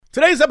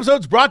Today's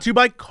episode's brought to you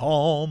by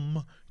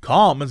Calm.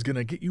 Calm is going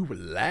to get you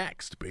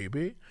relaxed,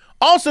 baby.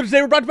 Also,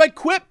 today we're brought to you by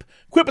Quip.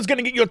 Quip is going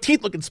to get your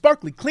teeth looking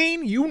sparkly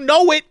clean. You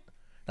know it.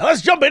 Now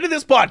let's jump into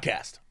this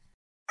podcast.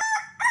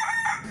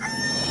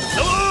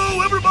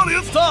 Hello, everybody.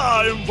 It's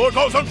time for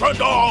Ghost and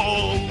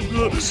Crendog.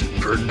 Ghost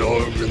and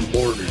Crendog in the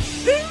morning.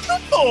 In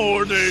the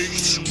morning.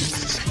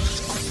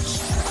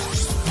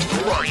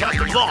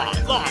 Broadcasting live.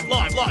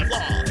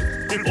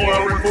 In 4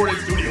 hour recording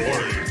studio.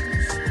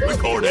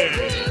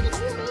 Recording.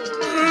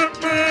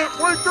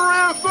 Wake your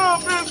ass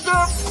up. It's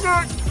up.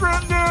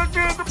 Crendog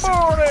in the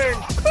morning.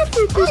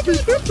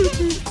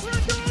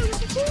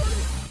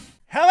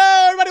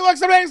 Hello, everybody.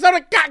 Welcome to episode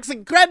of Cox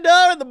and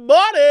Crendor in the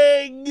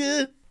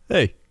morning.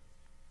 Hey.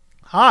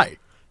 Hi.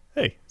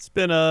 Hey, it's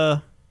been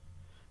a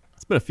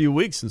few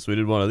weeks since we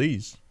did one of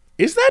these.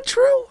 Is that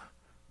true?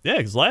 Yeah,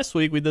 because last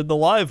week we did the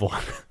live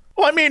one.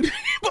 Well, I mean,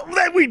 but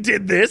then we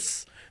did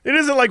this. It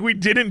isn't like we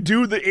didn't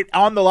do it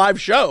on the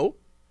live show.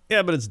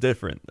 Yeah, but it's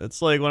different.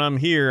 It's like when I'm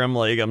here,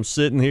 I'm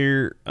sitting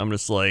here, I'm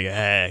just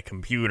like,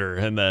 computer.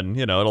 And then,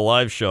 at a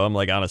live show, I'm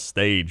like on a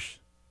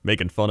stage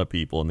making fun of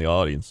people in the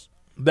audience.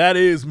 That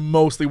is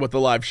mostly what the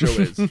live show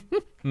is.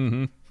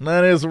 Mm-hmm.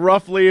 That is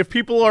roughly, if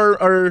people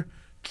are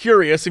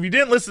curious, if you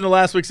didn't listen to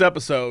last week's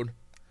episode,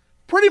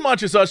 pretty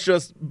much it's us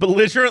just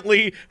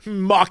belligerently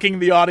mocking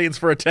the audience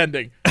for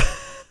attending.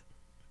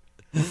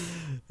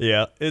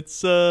 Yeah,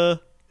 it's a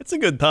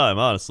good time,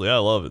 honestly. I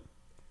love it.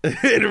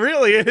 It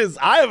really is.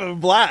 I have a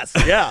blast.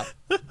 Yeah.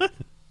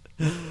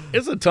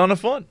 It's a ton of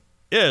fun.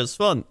 Yeah, it's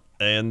fun.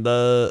 And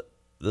the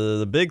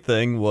big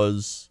thing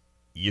was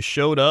you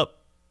showed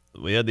up.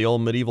 We had the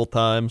old medieval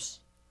times,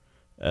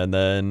 and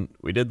then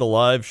we did the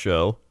live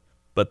show.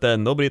 But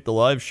then nobody at the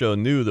live show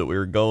knew that we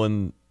were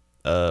going.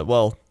 They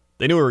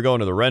knew we were going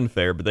to the Ren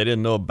Fair, but they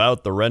didn't know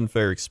about the Ren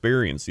Fair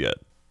experience yet.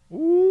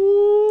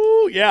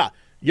 Ooh, yeah.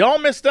 Y'all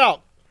missed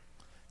out.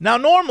 Now,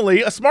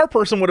 normally, a smart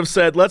person would have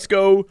said, let's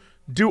go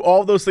do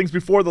all those things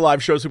before the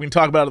live show so we can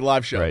talk about it at the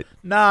live show. Right.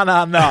 Nah.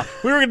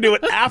 We were going to do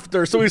it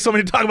after so we have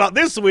something to talk about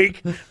this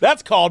week.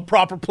 That's called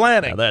proper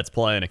planning. Now that's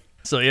planning.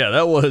 So, yeah,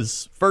 that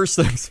was first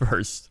things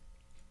first.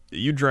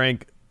 You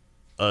drank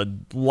a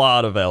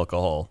lot of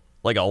alcohol.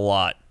 Like a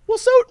lot. Well,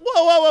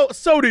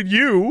 so did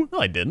you. No,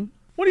 I didn't.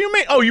 What do you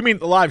mean? Oh, you mean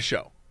the live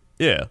show?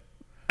 Yeah.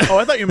 Oh,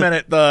 I thought you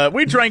meant it.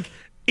 We drank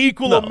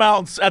equal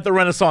amounts at the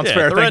Renaissance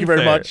Fair. Thank you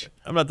very much.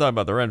 I'm not talking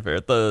about the Ren Fair.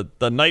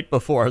 The night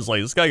before, I was like,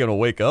 is this guy going to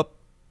wake up?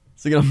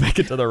 Is he going to make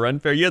it to the Ren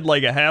Fair? You had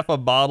like a half a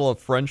bottle of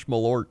French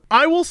Malort.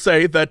 I will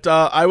say that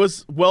I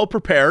was well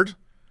prepared.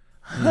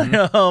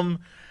 Mm-hmm.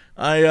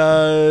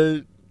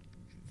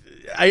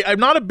 I'm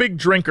not a big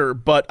drinker,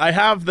 but I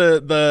have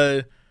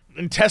the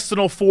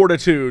intestinal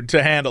fortitude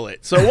to handle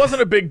it. So it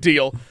wasn't a big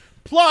deal.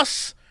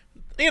 Plus,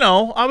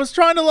 I was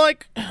trying to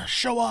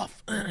show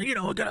off. I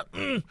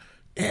gotta,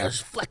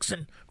 just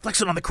flexing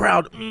on the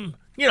crowd. You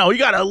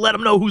gotta let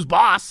them know who's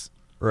boss.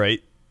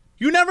 Right.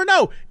 You never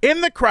know. In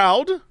the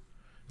crowd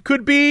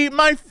could be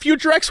my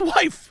future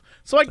ex-wife.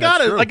 So I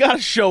gotta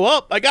show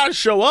up. You gotta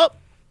show up.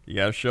 You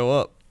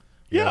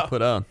gotta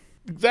put on.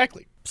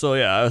 Exactly. So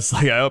yeah, I was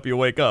like, I hope you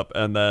wake up.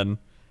 And then,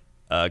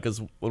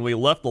 because when we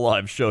left the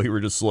live show, you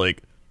were just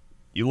like,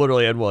 you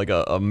literally had like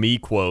a me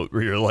quote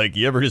where you're like,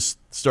 you ever just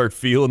start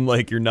feeling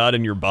like you're not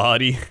in your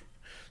body?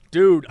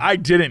 Dude, I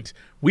didn't.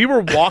 We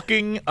were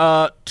walking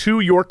to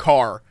your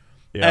car,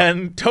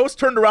 and Toast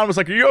turned around and was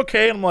like, are you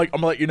okay? And I'm like,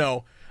 I'm going to let you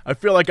know. I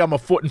feel like I'm a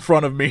foot in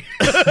front of me.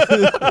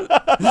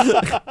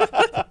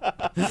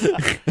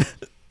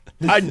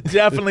 I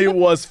definitely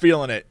was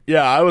feeling it.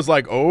 Yeah, I was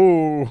like,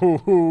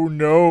 oh,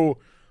 no.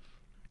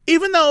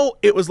 Even though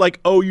it was like,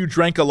 oh, you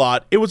drank a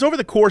lot, it was over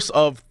the course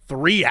of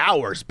 3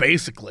 hours,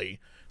 basically.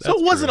 So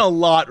it wasn't a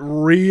lot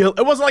real.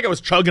 It wasn't like I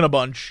was chugging a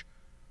bunch.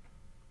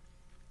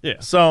 Yeah.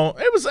 So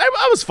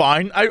I was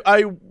fine.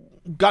 I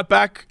got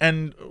back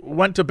and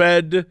went to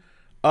bed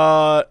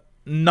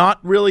not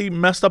really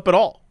messed up at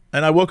all.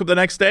 And I woke up the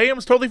next day and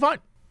was totally fine.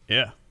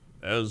 Yeah.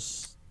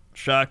 That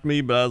shocked me,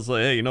 but I was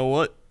like, hey, you know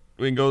what?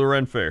 We can go to the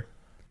Ren Fair.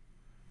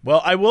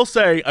 Well, I will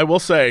say,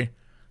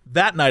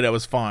 that night I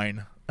was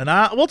fine. And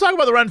we'll talk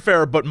about the Ren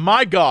Fair, but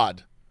my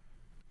God,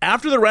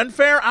 after the Ren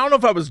Fair, I don't know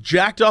if I was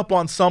jacked up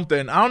on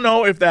something. I don't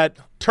know if that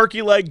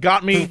turkey leg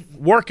got me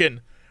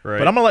working. Right.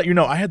 But I'm going to let you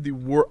know, I had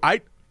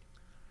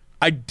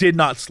I did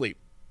not sleep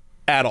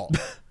at all.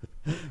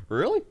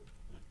 Really?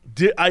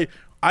 I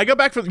got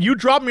back you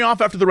dropped me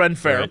off after the Ren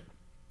Fair. Right.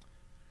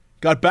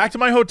 Got back to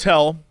my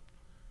hotel,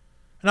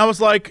 and I was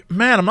like,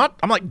 man,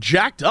 I'm like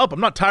jacked up. I'm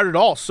not tired at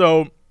all.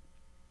 So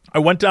I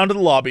went down to the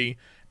lobby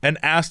and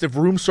asked if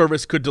room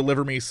service could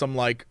deliver me some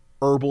like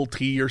herbal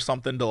tea or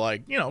something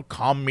to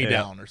calm me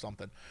down or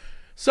something.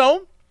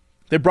 So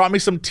they brought me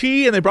some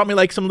tea, and they brought me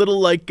like some little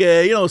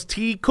those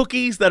tea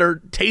cookies that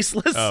are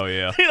tasteless. Oh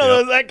yeah.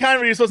 That kind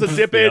where you're supposed to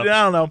dip it, and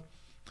I don't know.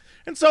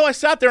 And so I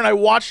sat there and I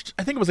watched,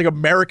 I think it was like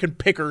American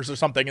Pickers or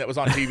something that was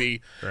on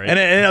TV. Right.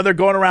 And they're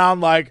going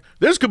around like,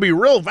 this could be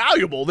real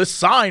valuable, this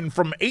sign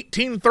from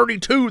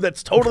 1832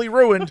 that's totally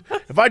ruined.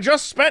 If I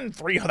just spend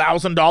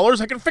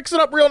 $3,000, I can fix it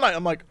up real nice.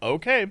 I'm like,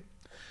 okay.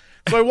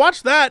 So I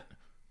watched that,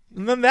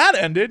 and then that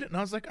ended, and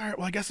I was like, all right,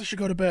 well, I guess I should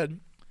go to bed.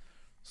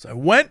 So I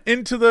went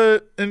into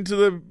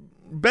the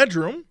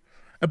bedroom.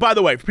 And by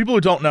the way, for people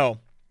who don't know,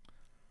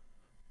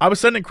 I was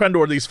sending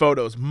Crendor these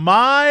photos.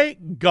 My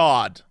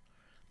God,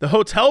 the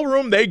hotel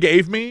room they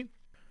gave me,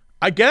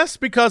 I guess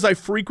because I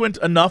frequent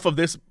enough of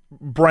this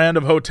brand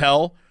of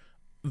hotel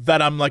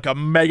that I'm like a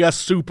mega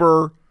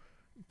super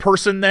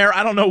person there.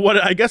 I don't know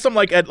what, I guess I'm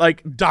like at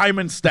like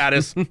diamond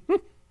status.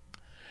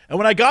 And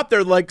when I got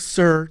there, like,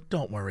 sir,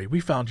 don't worry, we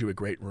found you a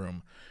great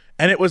room.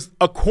 And it was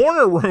a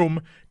corner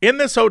room in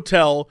this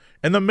hotel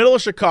in the middle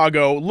of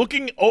Chicago,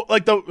 looking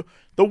like the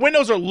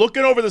windows are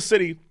looking over the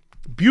city.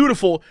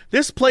 Beautiful.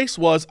 This place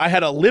was, I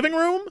had a living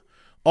room,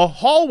 a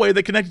hallway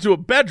that connected to a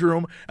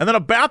bedroom, and then a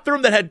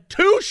bathroom that had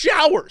 2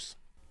 showers.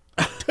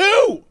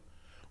 2!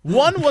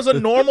 One was a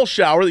normal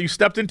shower that you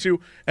stepped into,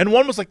 and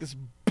one was like this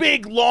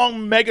big,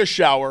 long mega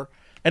shower,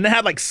 and it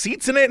had like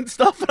seats in it and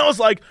stuff. And I was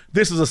like,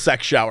 this is a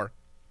sex shower.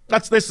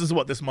 This is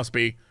what this must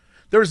be.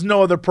 There's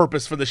no other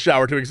purpose for the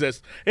shower to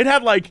exist. It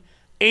had like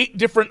 8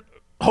 different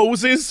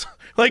hoses.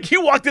 Like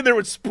you walked in there, it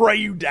would spray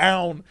you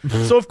down.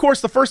 So of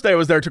course, the first day I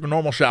was there, I took a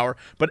normal shower.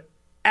 But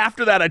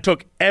after that,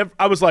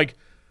 I was like,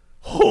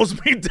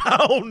 hose me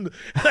down.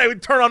 And I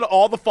would turn on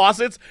all the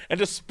faucets and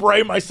just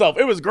spray myself.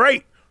 It was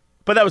great.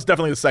 But that was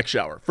definitely the sex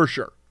shower, for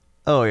sure.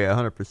 Oh, yeah,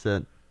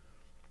 100%.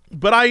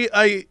 But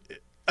I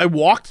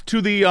walked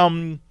to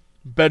the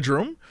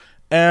bedroom,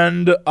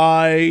 and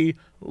I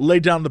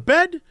laid down in the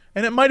bed,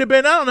 and it might have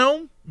been, I don't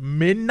know,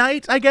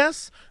 midnight, I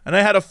guess. And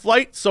I had a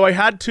flight, so I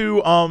had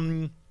to,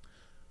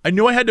 I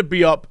knew I had to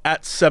be up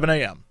at 7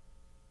 a.m.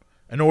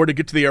 in order to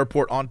get to the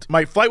airport.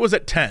 My flight was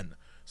at 10.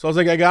 So I was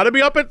like, I got to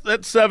be up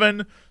at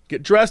 7,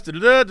 get dressed, get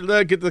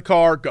to the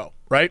car, go,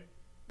 right?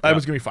 I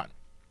was going to be fine.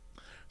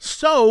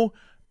 So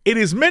it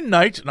is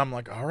midnight, and I'm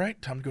like, all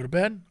right, time to go to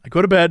bed. I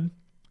go to bed,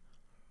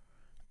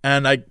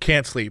 and I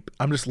can't sleep.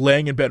 I'm just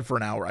laying in bed for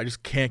an hour. I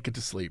just can't get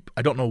to sleep.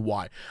 I don't know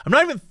why. I'm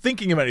not even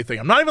thinking of anything.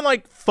 I'm not even,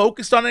 like,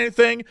 focused on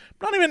anything.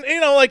 I'm not even,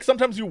 like,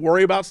 sometimes you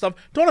worry about stuff.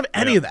 Don't have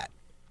any of that.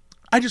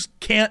 I just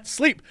can't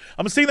sleep.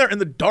 I'm sitting there in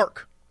the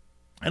dark,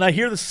 and I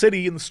hear the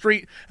city in the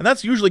street, and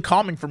that's usually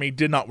calming for me.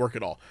 Did not work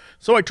at all.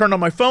 So I turned on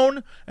my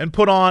phone and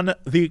put on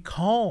the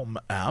Calm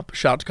app.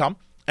 Shout out to Calm.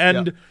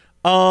 And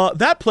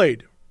that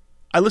played.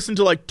 I listened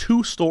to like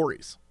 2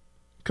 stories,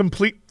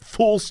 complete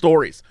full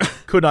stories.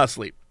 Could not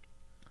sleep.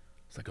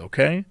 It's like,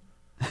 okay.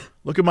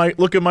 Look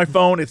at my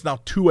phone. It's now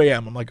 2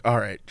 a.m. I'm like, all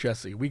right,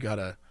 Jesse, we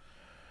gotta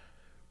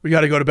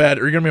go to bed,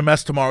 or you're gonna be a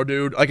mess tomorrow,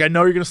 dude. Like, I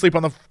know you're gonna sleep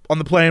on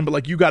the plane, but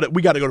like, we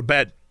gotta go to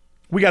bed.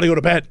 We gotta go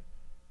to bed.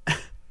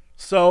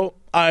 So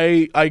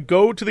I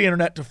go to the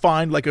internet to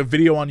find like a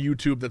video on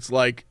YouTube that's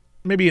like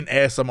maybe an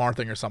ASMR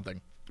thing or something.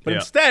 But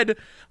instead,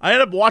 I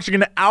end up watching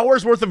an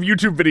hour's worth of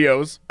YouTube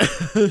videos.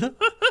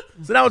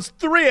 So now it's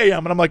 3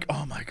 a.m. and I'm like,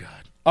 oh my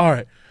God. All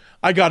right,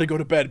 I got to go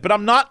to bed. But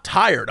I'm not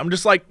tired. I'm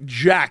just like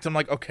jacked. I'm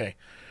like, okay,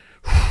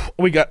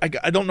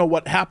 I don't know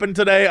what happened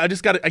today. I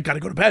got to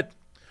go to bed.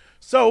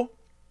 So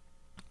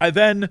I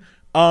then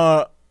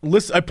I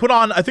put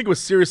on, I think it was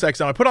Sirius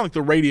XM. I put on like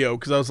the radio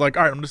because I was like,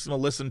 all right, I'm just going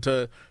to listen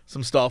to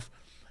some stuff.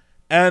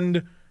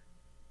 And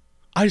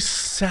I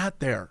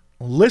sat there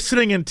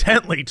listening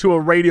intently to a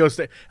radio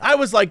station. I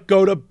was like,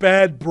 go to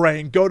bed,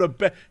 brain, go to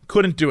bed.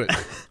 Couldn't do it.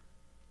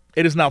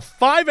 It is now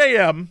 5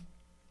 a.m.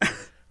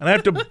 and I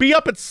have to be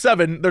up at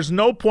 7. There's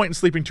no point in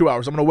sleeping 2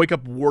 hours. I'm going to wake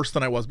up worse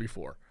than I was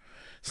before.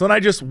 So then I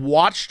just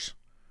watched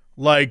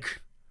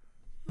like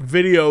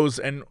videos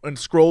and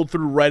scrolled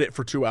through Reddit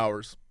for 2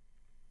 hours.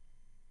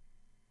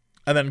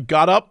 And then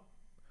got up,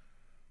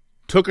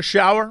 took a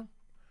shower,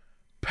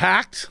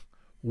 packed,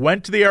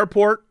 went to the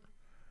airport,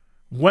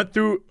 went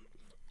through,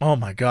 oh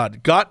my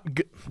God,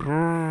 Crendor.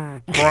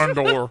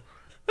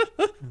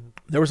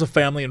 There was a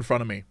family in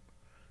front of me.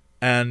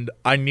 And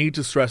I need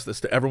to stress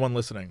this to everyone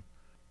listening.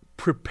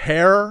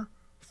 Prepare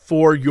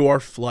for your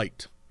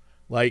flight.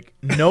 Like,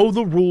 know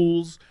the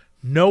rules,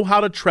 know how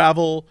to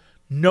travel,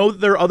 know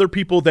that there are other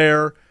people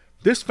there.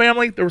 This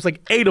family, there was like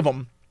 8 of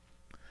them.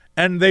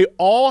 And they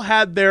all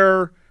had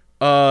their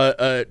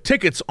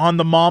tickets on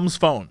the mom's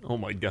phone. Oh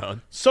my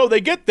God. So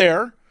they get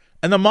there,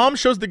 and the mom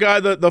shows the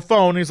guy the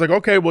phone. He's like,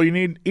 okay, well,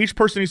 each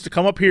person needs to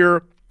come up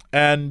here,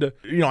 and,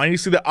 I need to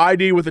see the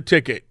ID with the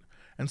ticket.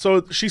 And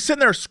so she's sitting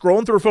there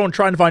scrolling through her phone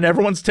trying to find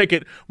everyone's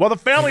ticket while the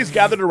family's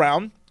gathered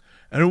around.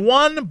 And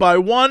one by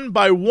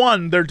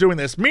one, they're doing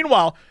this.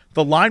 Meanwhile,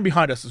 the line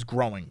behind us is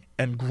growing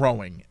and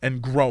growing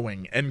and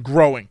growing and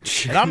growing.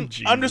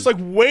 And I'm just like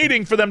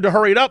waiting for them to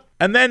hurry it up.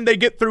 And then they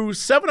get through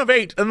 7 of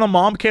 8, and the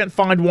mom can't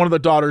find one of the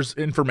daughter's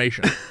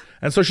information.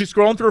 And so she's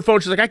scrolling through her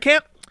phone. She's like, I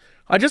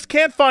just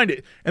can't find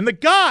it. And the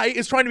guy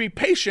is trying to be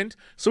patient,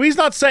 so he's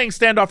not saying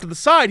stand off to the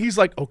side. He's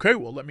like, okay,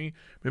 well,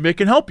 maybe I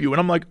can help you. And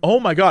I'm like, oh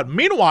my God.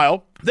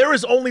 Meanwhile, there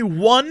is only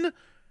one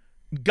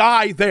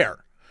guy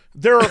there.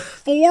 There are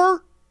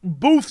 4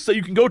 booths that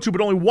you can go to,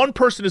 but only one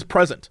person is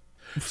present.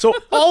 So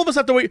all of us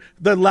have to wait.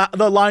 The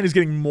line is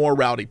getting more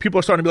rowdy. People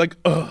are starting to be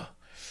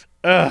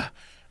like,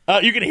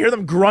 You can hear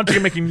them grunting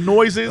and making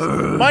noises.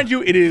 Mind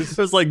you, it is. It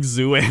was like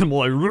zoo animal.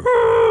 Like,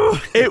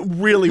 It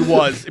really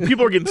was.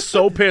 People are getting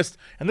so pissed.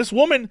 And this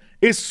woman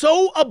is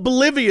so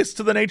oblivious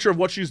to the nature of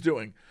what she's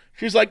doing.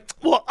 She's like,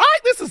 well,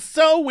 this is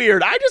so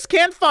weird. I just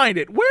can't find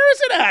it. Where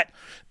is it at?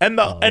 And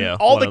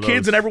all the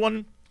kids and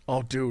everyone.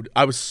 Oh, dude,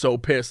 I was so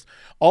pissed.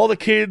 All the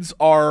kids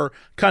are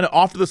kind of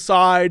off to the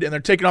side and they're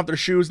taking off their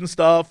shoes and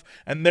stuff.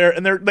 And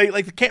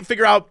they can't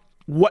figure out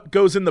what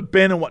goes in the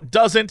bin and what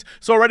doesn't.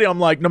 So already I'm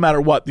like, no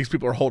matter what, these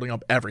people are holding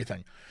up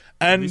everything.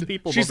 And these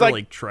people she's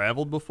never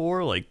traveled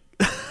before. Like,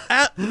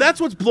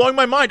 that's what's blowing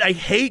my mind. I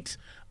hate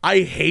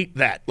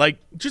that. Like,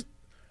 just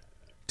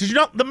did you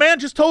not? The man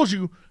just told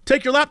you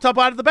take your laptop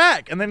out of the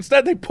bag, and then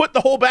instead they put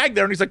the whole bag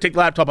there, and he's like, take the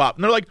laptop out,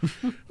 and they're like,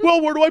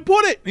 well, where do I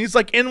put it? And he's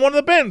like, in one of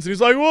the bins, and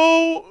he's like,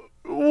 well,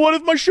 what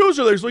if my shoes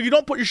are there? He's like, you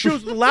don't put your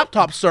shoes in the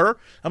laptop, sir.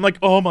 I'm like,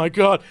 oh my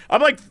god.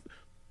 I'm like,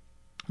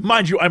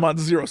 mind you, I'm on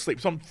zero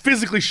sleep, so I'm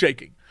physically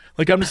shaking.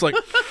 Like, I'm just like,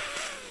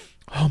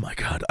 oh my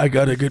god, I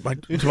gotta get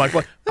to my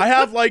flight. I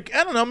have I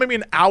don't know, maybe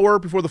an hour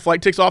before the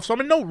flight takes off, so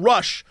I'm in no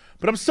rush,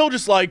 but I'm still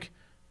just like,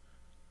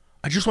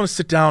 I just want to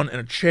sit down in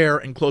a chair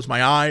and close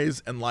my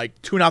eyes and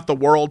tune out the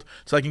world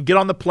so I can get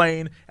on the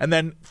plane and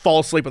then fall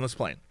asleep on this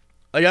plane.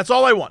 Like, that's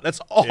all I want. That's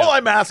all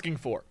I'm asking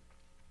for.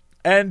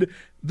 And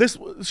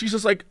she's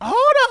just like,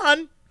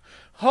 hold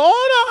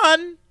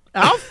on,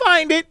 I'll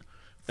find it.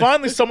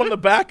 Finally, someone in the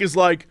back is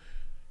like,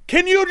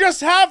 can you just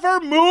have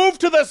her move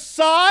to the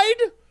side?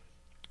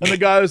 And the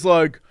guy is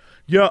like,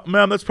 yeah,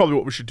 ma'am, that's probably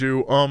what we should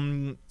do.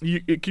 Can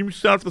you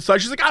stand off to the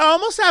side? She's like, I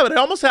almost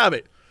have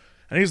it.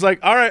 And he's like,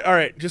 all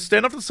right, just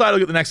stand off to the side. I'll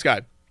get the next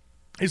guy.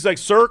 He's like,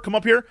 sir, come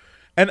up here.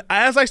 And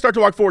as I start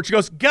to walk forward, she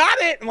goes, got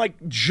it, and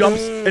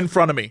jumps in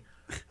front of me.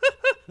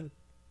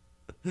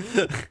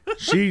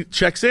 She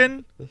checks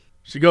in.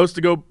 She goes to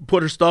go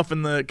put her stuff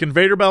in the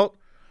conveyor belt.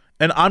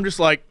 And I'm just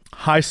like,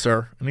 hi,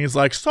 sir. And he's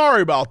like,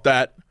 sorry about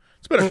that.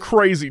 It's been a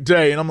crazy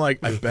day. And I'm like,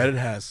 I bet it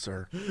has,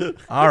 sir.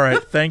 All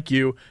right, thank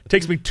you. It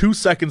takes me 2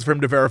 seconds for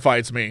him to verify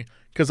it's me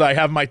because I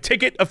have my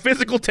ticket, a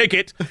physical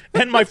ticket,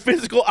 and my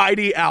physical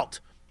ID out.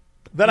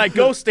 Then I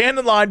go stand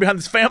in line behind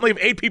this family of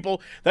 8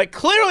 people that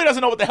clearly doesn't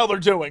know what the hell they're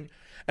doing.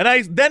 And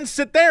I then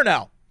sit there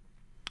now.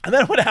 And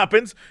then what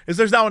happens is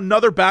there's now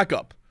another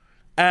backup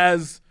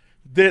as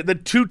the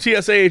 2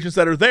 TSA agents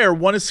that are there,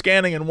 one is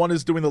scanning and one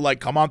is doing the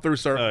come on through,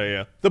 sir. Oh,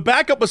 yeah. The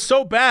backup was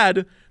so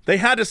bad, they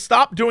had to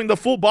stop doing the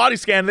full body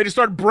scan. They just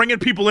started bringing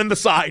people in the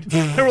side.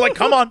 They were like,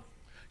 come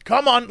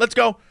on, let's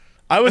go.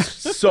 I was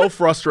so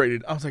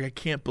frustrated. I was like, I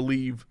can't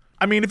believe.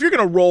 I mean, if you're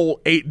going to roll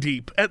 8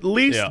 deep, at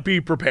least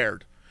be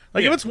prepared.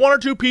 If it's 1 or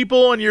 2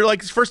 people and you're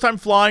it's first time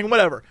flying,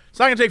 whatever, it's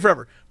not gonna take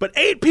forever. But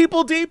 8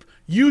 people deep,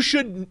 this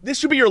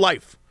should be your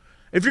life.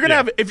 If you're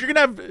gonna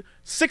have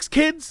 6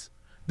 kids,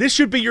 this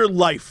should be your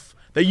life.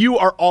 That you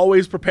are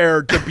always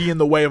prepared to be in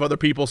the way of other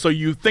people, so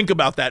you think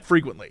about that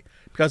frequently.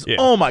 Because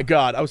oh my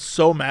god, I was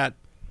so mad.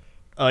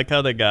 I like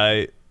how the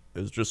guy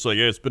is just like,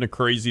 yeah, it's been a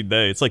crazy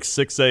day. It's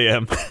 6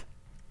 a.m.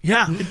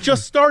 Yeah, it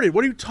just started.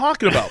 What are you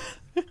talking about?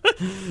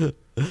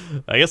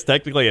 I guess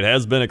technically it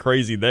has been a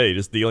crazy day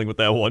just dealing with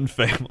that one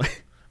family.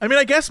 I mean,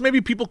 I guess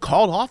maybe people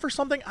called off or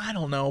something. I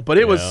don't know, but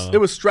it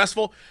was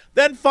stressful.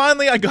 Then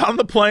finally I got on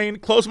the plane,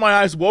 closed my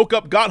eyes, woke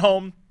up, got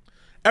home.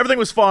 Everything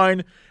was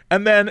fine.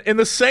 And then in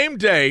the same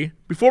day,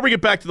 before we get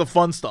back to the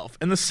fun stuff,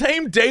 in the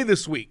same day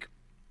this week,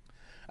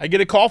 I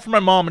get a call from my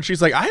mom and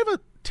she's like, I have a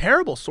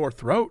terrible sore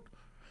throat.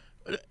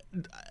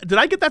 Did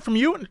I get that from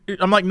you? And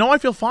I'm like, no, I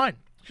feel fine.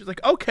 She's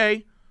like,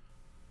 okay.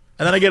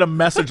 And then I get a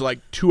message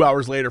 2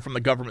 hours later from the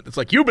government that's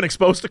like, you've been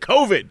exposed to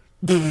COVID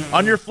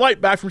on your flight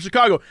back from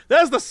Chicago.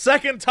 That's the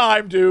second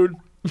time, dude.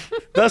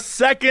 The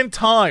second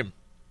time.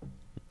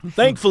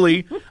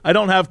 Thankfully, I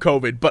don't have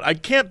COVID, but I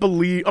can't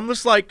believe, I'm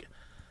just like,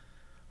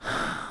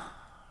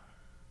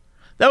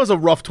 that was a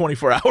rough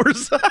 24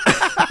 hours.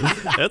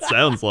 That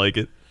sounds like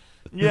it.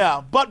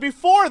 Yeah, but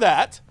before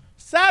that,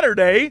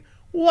 Saturday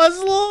was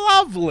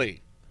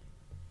lovely.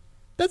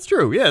 That's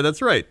true. Yeah,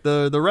 that's right.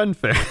 The Ren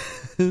Fair.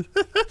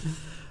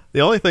 The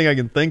only thing I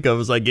can think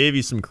of is I gave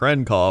you some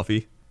Kren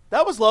coffee.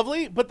 That was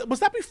lovely, but was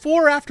that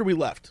before or after we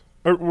left?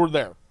 Or were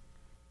there?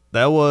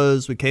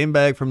 We came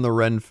back from the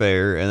Ren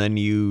Fair, and then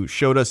you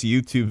showed us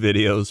YouTube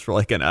videos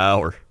for an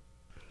hour.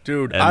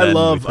 Dude,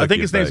 I think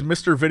his name's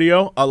Mr.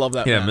 Video. I love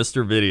that man. Yeah,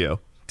 Mr. Video.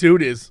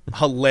 Dude is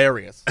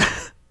hilarious.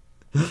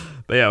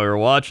 But yeah, we were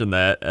watching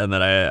that, and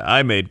then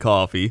I made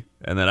coffee,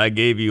 and then I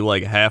gave you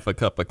half a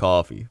cup of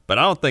coffee. But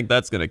I don't think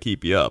that's going to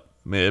keep you up.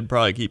 I mean, it'd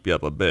probably keep you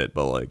up a bit,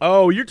 but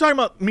Oh, you're talking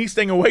about me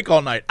staying awake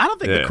all night. I don't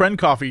think the Kren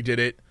coffee did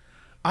it.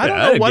 I don't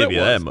know what it was. I didn't give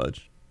you that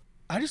much.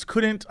 I just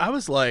couldn't. I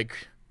was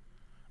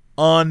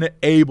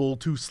unable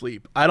to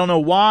sleep. I don't know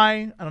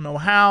why. I don't know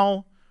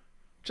how.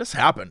 Just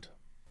happened.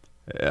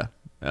 Yeah.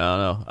 I don't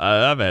know.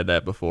 I've had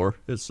that before.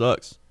 It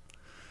sucks.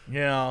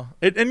 Yeah.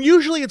 And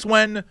usually it's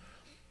when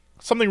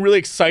something really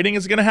exciting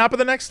is going to happen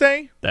the next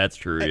day. That's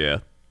true,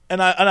 yeah.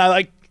 And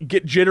I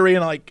get jittery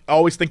and I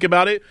always think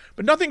about it,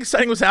 but nothing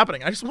exciting was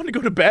happening. I just wanted to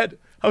go to bed.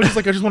 I was just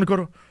I just want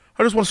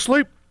to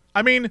sleep.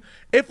 I mean,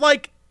 if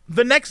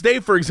the next day,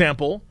 for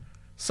example,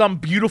 some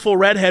beautiful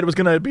redhead was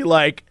going to be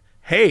like,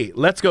 hey,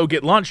 let's go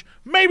get lunch,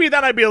 maybe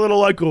then I'd be a little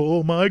like,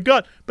 oh my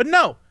God. But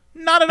no,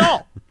 not at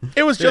all.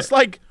 It was just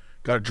like,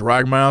 got to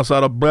drag my ass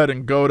out of bed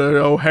and go to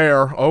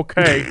O'Hare.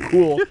 Okay,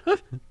 cool.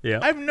 Yeah.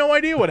 I have no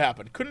idea what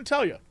happened. Couldn't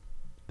tell you.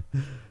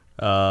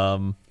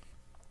 Yeah,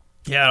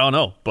 I don't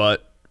know,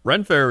 but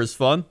Ren Fair was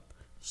fun.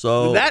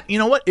 So That, you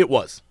know what? It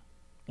was.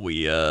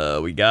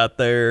 we got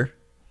there,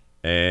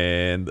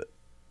 and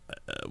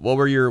what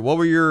were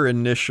your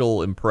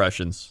initial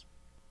impressions?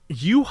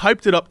 You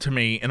hyped it up to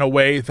me in a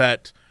way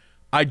that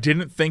I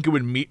didn't think it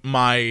would meet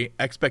my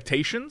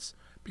expectations,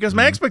 because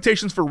my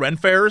expectations for Ren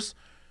Fairs,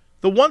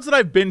 the ones that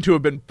I've been to,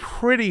 have been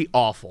pretty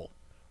awful.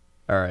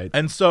 All right.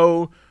 And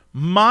so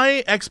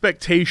my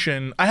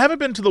expectation, I haven't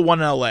been to the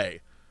one in LA,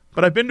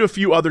 but I've been to a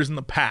few others in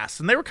the past,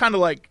 and they were kind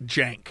of like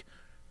jank.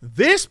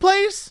 This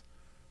place,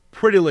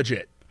 pretty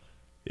legit.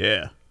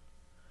 Yeah.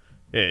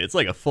 Yeah, it's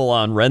like a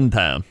full-on Ren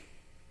town.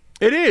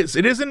 It is.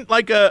 It isn't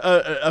like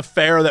a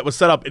fair that was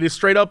set up. It is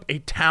straight up a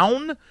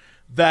town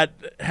that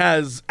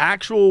has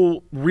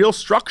actual real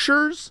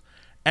structures,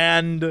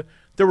 and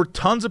there were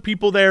tons of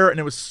people there, and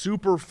it was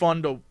super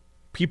fun to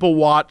people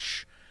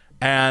watch.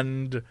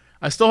 And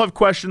I still have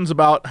questions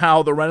about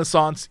how the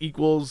Renaissance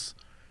equals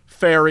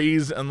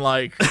fairies and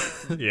like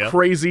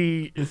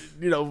crazy,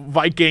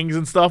 Vikings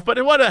and stuff.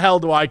 But what the hell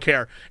do I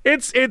care?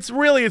 It's just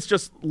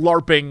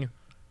LARPing,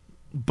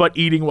 but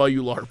eating while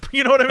you LARP.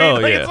 You know what I mean?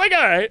 Oh, yeah. It's like,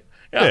 all right.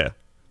 Yeah.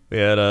 We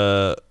had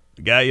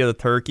got you the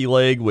turkey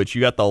leg, which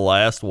you got the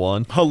last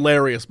one.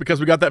 Hilarious, because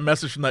we got that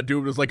message from that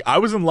dude. It was like, I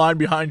was in line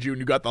behind you and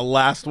you got the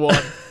last one.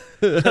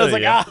 I was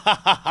like, ah,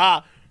 ha, ha,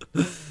 ha.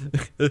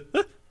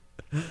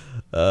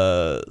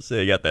 So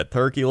you got that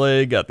turkey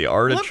leg, got the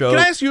artichoke. Can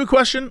I ask you a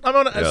question?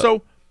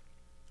 So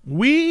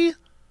we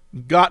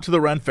got to the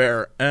Ren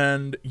Fair,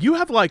 and you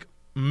have like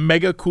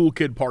mega cool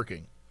kid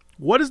parking.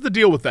 What is the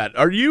deal with that?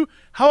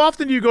 How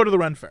often do you go to the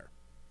Ren Fair?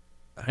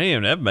 I didn't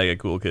even have mega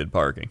cool kid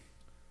parking.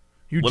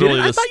 You Literally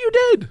did? I thought you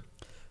did.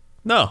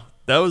 No,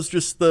 that was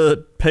just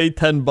the pay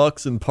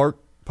 $10 in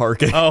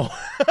parking. Oh.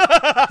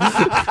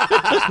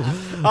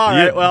 All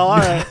right. Well, all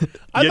right.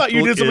 I thought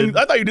you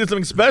did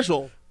something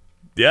special.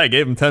 Yeah, I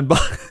gave him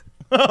 $10.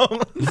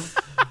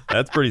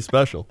 That's pretty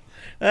special.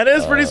 That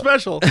is pretty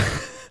special.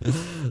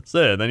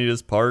 So yeah, then you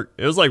just park.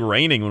 It was like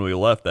raining when we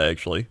left,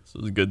 actually, so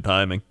it was good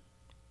timing.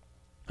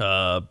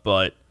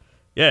 But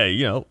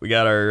yeah, we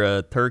got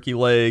our turkey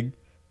leg,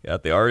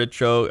 got the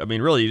artichoke. I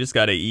mean, really, you just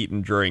got to eat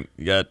and drink.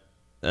 I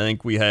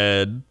think I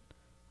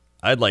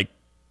had like,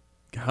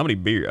 how many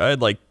beers? I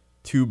had like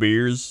 2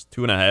 beers,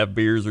 2.5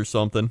 beers or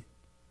something.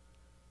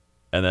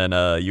 And then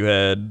you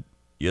had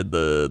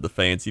the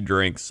fancy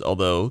drinks,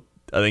 although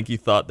I think you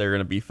thought they were going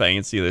to be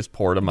fancy. They just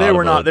poured them out. They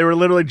were not. They were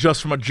literally just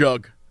from a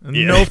jug.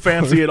 No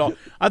fancy at all.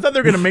 I thought they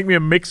were going to make me a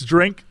mixed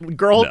drink. The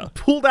girl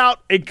pulled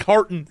out a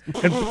carton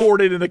and poured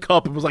it in a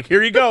cup and was like,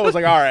 here you go. I was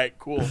like, all right,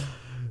 cool.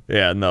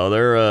 Yeah, no,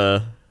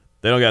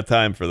 they don't got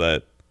time for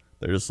that.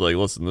 They're just like,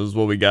 listen, this is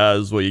what we got,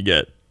 this is what you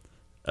get.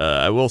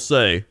 I will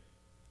say,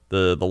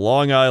 the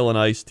Long Island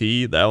iced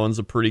tea, that one's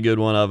a pretty good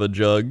one out of a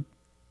jug.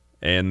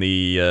 And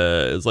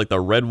it's like the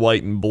red,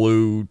 white, and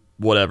blue,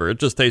 whatever. It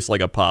just tastes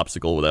like a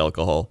popsicle with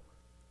alcohol.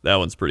 That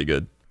one's pretty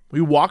good.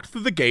 We walked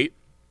through the gate.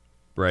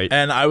 Right.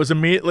 And I was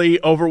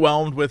immediately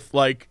overwhelmed with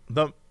like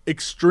the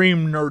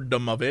extreme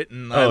nerddom of it,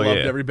 and I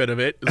loved every bit of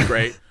it. It was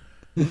great.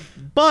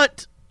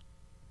 But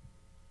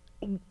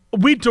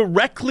we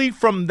directly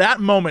from that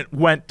moment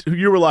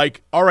you were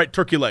like, all right,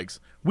 turkey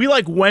legs. We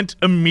like went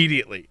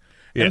immediately.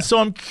 Yeah. And so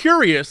I'm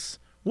curious,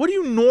 what do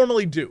you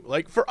normally do?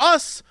 Like for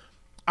us,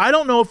 I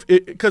don't know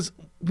because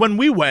when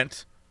we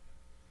went,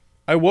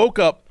 I woke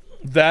up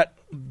that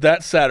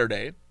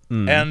Saturday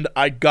and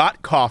I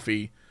got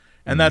coffee,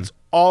 and that's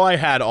all I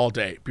had all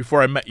day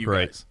before I met you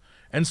guys.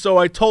 And so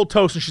I told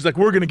Toast, and she's like,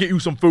 we're going to get you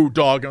some food,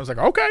 dog. And I was like,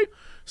 okay.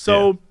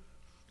 So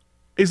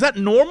is that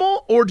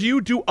normal, or do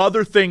you do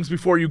other things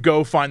before you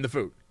go find the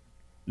food?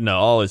 No,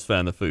 I always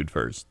find the food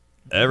first.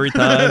 Every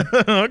time.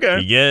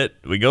 Okay.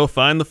 We go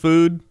find the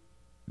food,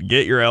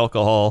 get your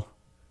alcohol,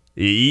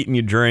 you eat and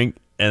you drink,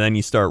 and then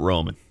you start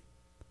roaming.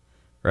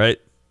 Right?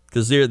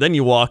 Because then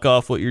you walk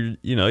off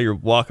you're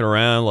walking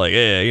around like,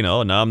 hey,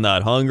 now I'm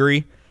not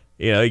hungry.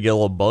 You get a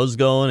little buzz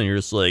going, and you're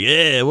just like,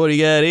 hey, what do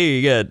you got here?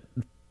 You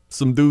got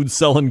some dudes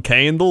selling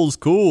candles?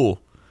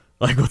 Cool.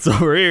 Like, what's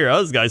over here?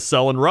 Oh, this guy's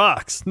selling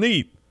rocks.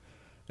 Neat.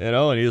 And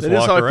you just walk around.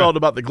 That's how I felt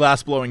about the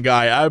glass blowing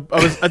guy. I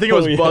think I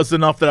was buzzed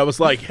enough that I was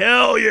like,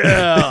 hell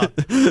yeah.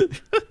 Yeah,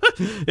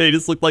 he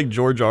just looked like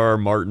George R.R.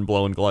 Martin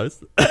blowing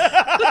glass.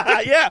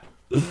 Yeah.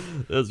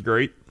 That's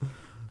great.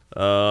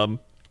 Yeah,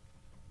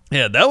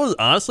 that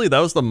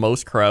was the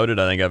most crowded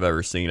I think I've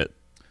ever seen it.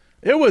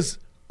 It was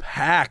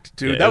packed,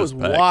 dude. That was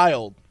packed.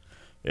 Wild.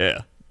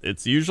 Yeah,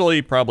 it's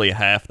usually probably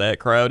half that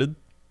crowded.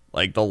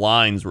 Like the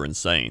lines were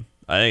insane.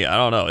 I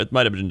don't know. It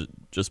might have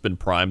just been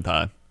prime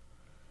time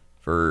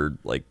for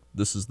like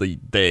this is the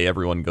day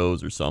everyone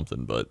goes or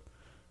something. But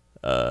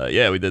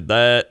yeah, we did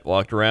that.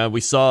 Walked around.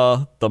 We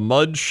saw the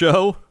mud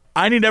show.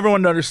 I need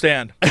everyone to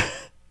understand.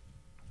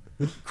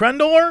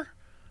 Crendor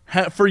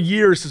for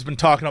years has been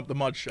talking up the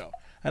Mud Show.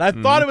 And I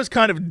thought it was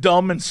kind of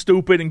dumb and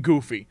stupid and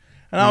goofy.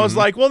 And I was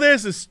like, well,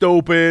 this is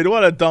stupid.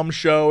 What a dumb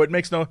show. It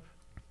makes no...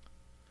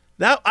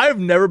 I've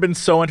never been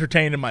so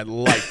entertained in my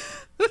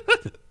life.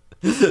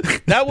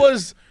 That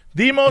was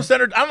the most I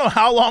don't know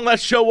how long that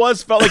show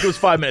was. Felt like it was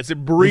 5 minutes.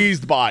 It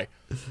breezed by.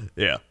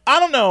 Yeah. I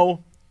don't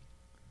know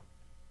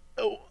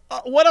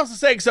what else to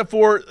say except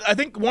for I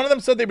think one of them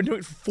said they've been doing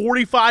it for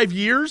 45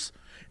 years.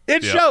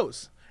 It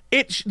shows.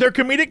 Their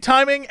comedic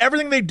timing,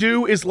 everything they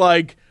do is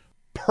like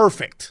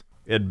perfect.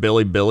 Had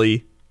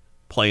Billy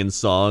playing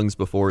songs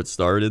before it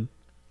started.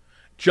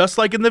 Just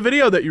like in the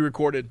video that you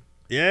recorded.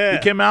 Yeah. He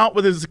came out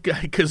with his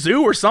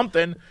kazoo or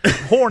something,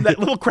 horn, that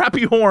little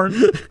crappy horn.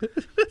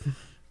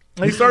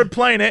 And he started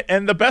playing it,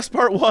 and the best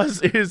part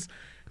is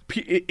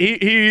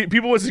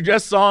people would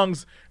suggest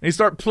songs, and he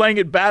started playing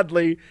it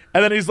badly,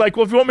 and then he's like,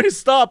 well, if you want me to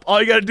stop,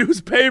 all you got to do is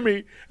pay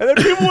me. And then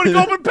people would go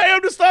up and pay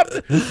him to stop.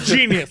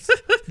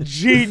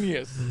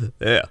 Genius.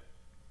 Yeah.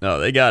 No,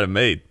 they got it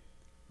made.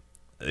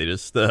 They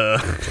just do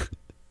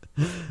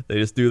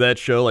that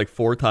show like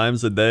 4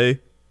 times a day,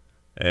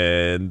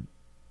 and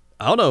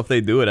I don't know if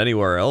they do it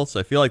anywhere else.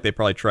 I feel like they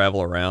probably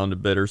travel around a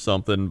bit or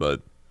something,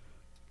 but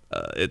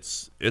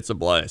it's a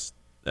blast.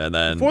 And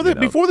then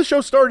before the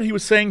show started, he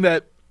was saying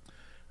that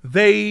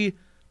they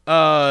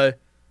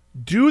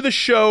do the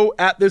show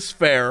at this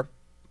fair,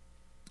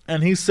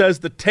 and he says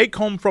the take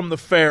home from the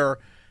fair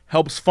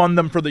helps fund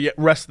them for the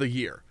rest of the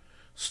year.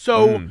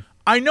 So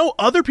I know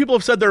other people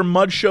have said there are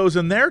mud shows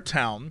in their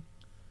town.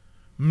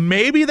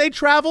 Maybe they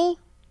travel,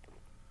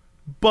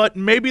 but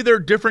maybe they're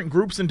different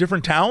groups in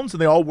different towns,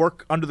 and they all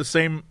work under the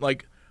same,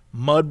 like,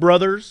 Mud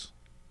Brothers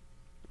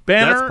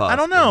banner. That's possible, I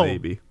don't know.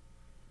 Maybe.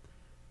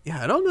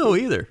 Yeah, I don't know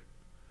either.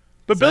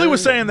 But Billy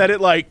was saying that it,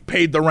 like,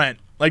 paid the rent.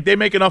 Like, they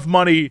make enough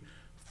money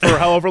for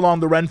however long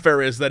the Ren Fair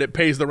is that it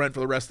pays the rent for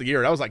the rest of the year.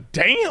 And I was like,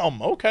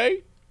 damn,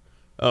 okay.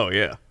 Oh,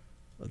 yeah.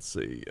 Let's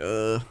see.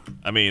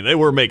 I mean, they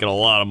were making a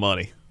lot of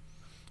money.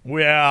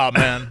 Yeah,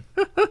 man.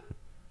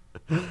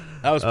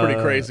 That was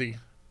pretty crazy.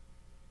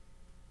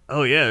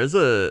 Oh, yeah,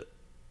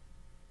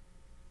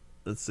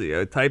 let's see,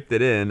 I typed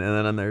it in, and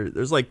then on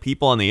there's like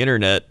people on the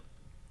internet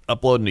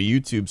uploading to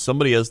YouTube.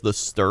 Somebody has the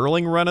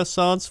Sterling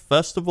Renaissance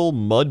Festival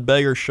Mud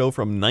Beggar Show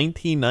from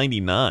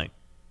 1999.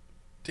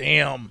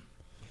 Damn.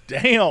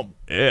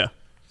 Yeah.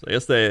 So I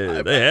guess they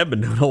have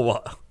been doing a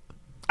while.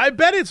 I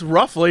bet it's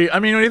roughly, I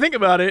mean, when you think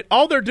about it,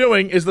 all they're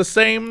doing is the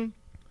same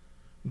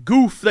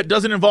goof that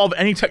doesn't involve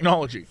any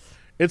technology.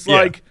 It's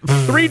like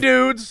 3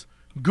 dudes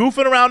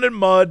goofing around in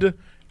mud,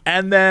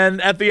 and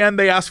then at the end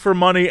they ask for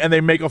money and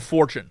they make a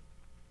fortune.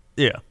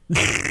 Yeah.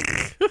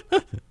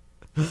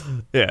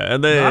 Yeah,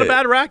 and Not a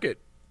bad racket.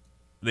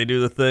 They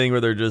do the thing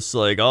where they're just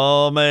like,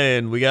 oh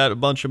man, we got a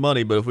bunch of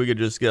money, but if we could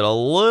just get a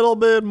little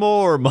bit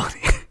more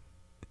money.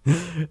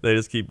 They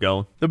just keep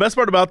going. The best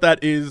part about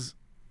that is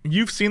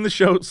you've seen the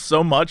show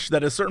so much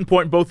that at a certain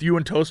point both you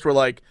and Toast were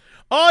like,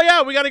 oh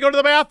yeah, we got to go to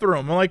the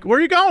bathroom. I'm like, where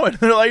are you going?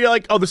 You're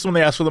like, oh, this is when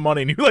they asked for the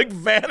money, and you like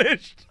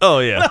vanished. Oh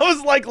yeah. And I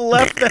was like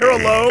left there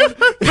alone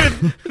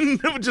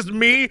with just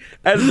me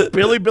as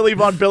Billy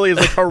Von Billy is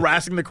like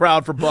harassing the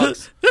crowd for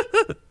bucks.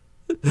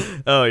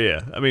 Oh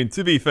yeah. I mean,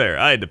 to be fair,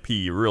 I had to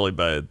pee really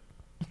bad.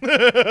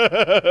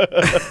 I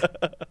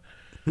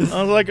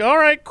was like, all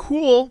right,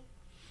 cool.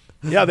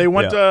 Yeah, they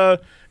went.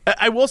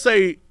 I will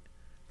say,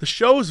 the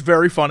show's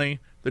very funny.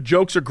 The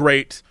jokes are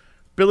great.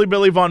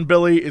 Billy Von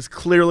Billy is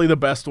clearly the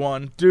best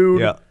one.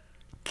 Dude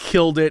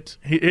killed it.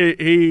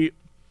 I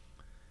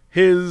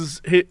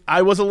was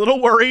a little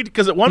worried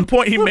because at one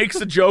point he makes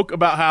a joke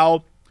about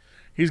how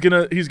he's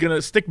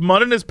gonna stick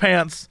mud in his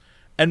pants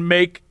and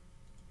make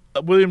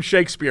William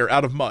Shakespeare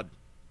out of mud.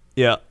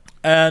 Yeah.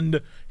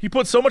 And he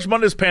put so much mud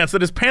in his pants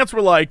that his pants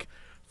were like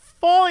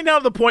falling down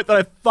to the point that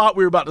I thought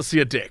we were about to see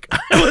a dick.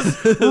 I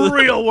was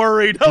real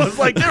worried. I was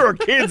like, there are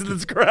kids in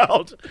this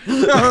crowd.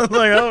 I was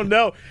like, oh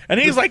no. And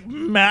he's like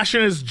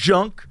mashing his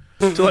junk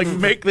to like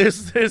make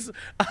this.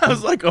 I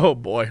was like, oh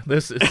boy,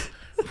 this is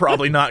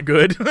probably not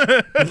good.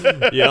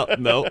 Yeah,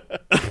 no.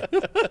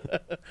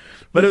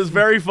 But it was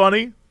very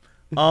funny.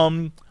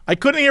 I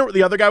couldn't hear what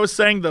the other guy was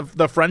saying,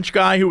 the French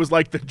guy who was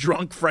like the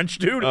drunk French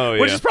dude,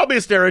 which is probably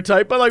a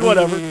stereotype, but like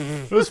whatever.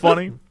 It was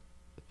funny.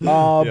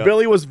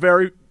 Billy was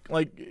very,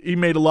 like, he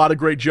made a lot of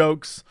great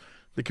jokes.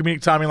 The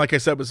comedic timing, like I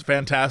said, was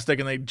fantastic,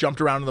 and they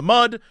jumped around in the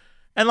mud.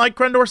 And like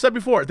Krendor said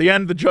before, at the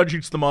end, the judge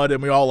eats the mud,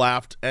 and we all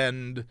laughed.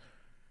 And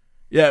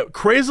yeah,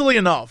 crazily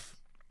enough,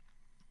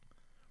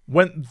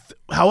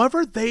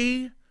 however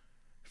they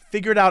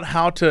figured out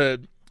how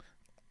to,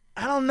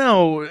 I don't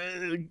know,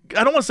 I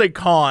don't want to say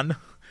con.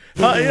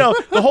 The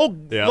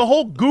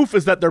whole goof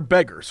is that they're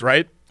beggars,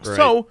 right?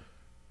 So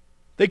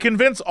they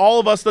convince all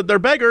of us that they're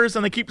beggars,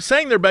 and they keep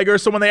saying they're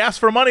beggars. So when they ask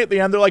for money at the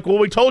end, they're like, well,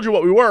 we told you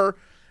what we were.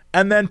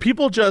 And then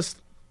people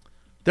just,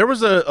 there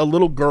was a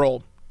little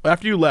girl,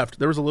 after you left,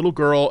 there was a little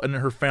girl and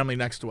her family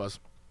next to us.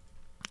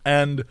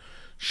 And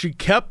she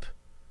kept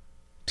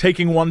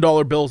taking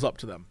 $1 bills up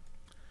to them.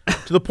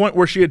 to the point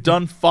where she had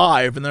done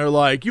 5, and they're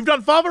like, "You've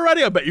done 5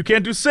 already? I bet you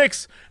can't do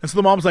 6." And so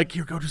the mom's like,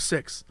 "Here, go do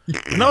 6."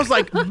 And I was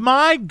like,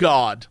 "My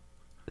God."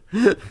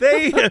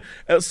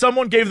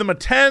 Someone gave them a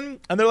 10,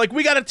 and they're like,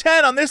 "We got a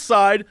 10 on this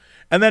side."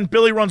 And then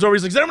Billy runs over.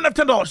 He's like, "Does anyone have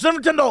 $10? Does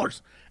anyone have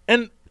 $10?"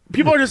 And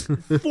people are just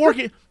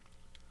forking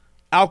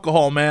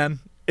alcohol, man.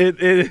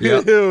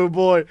 Yep. Oh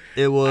boy,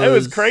 It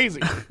was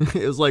crazy.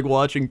 It was like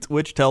watching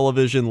Twitch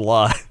television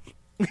live.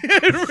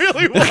 It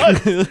really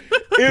was.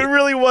 It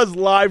really was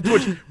live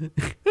Twitch.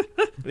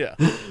 Yeah.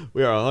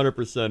 We are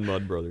 100%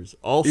 Mud Brothers.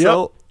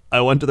 Also, I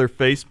went to their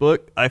Facebook.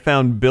 I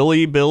found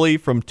Billy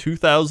from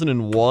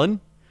 2001.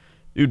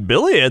 Dude,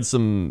 Billy had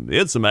some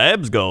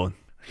abs going.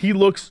 He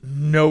looks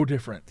no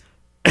different.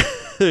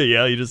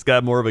 Yeah, he just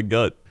got more of a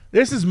gut.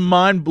 This is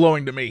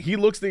mind-blowing to me. He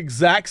looks the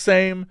exact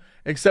same,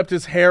 except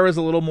his hair is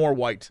a little more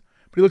white.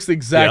 But he looks the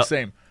exact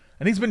same.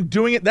 And he's been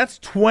doing it. That's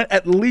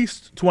at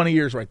least 20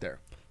 years right there.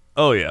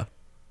 Oh, yeah.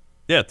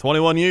 Yeah,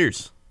 21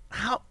 years.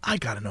 I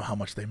got to know how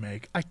much they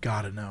make. I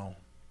got to know.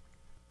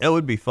 It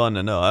would be fun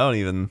to know. I don't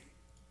even...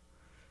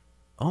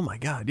 Oh, my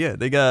God. Yeah,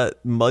 they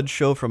got Mud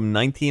Show from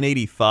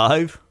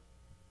 1985.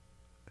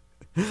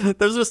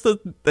 There's just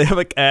they have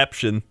a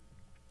caption.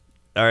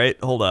 All right,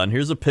 hold on.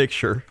 Here's a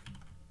picture.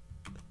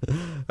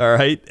 All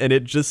right, and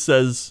it just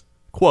says,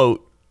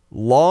 quote,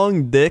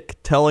 "Long dick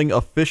telling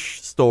a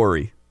fish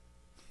story."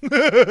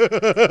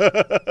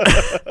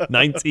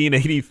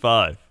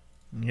 1985.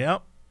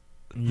 Yep.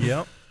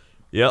 Yep.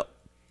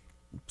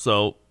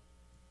 So,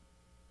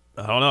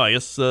 I don't know. I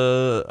guess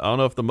I don't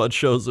know if the Mud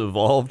Show's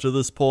evolved to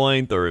this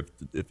point, or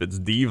if it's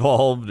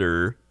devolved,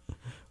 or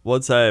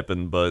what's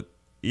happened. But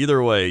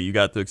either way, you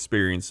got to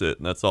experience it,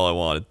 and that's all I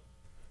wanted.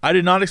 I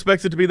did not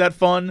expect it to be that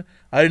fun.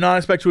 I did not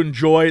expect to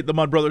enjoy the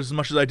Mud Brothers as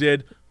much as I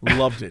did.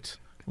 Loved it.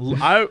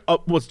 I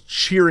was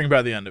cheering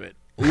by the end of it.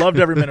 Loved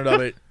every minute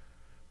of it.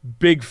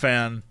 Big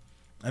fan.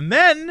 And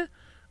then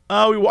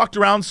we walked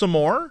around some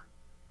more,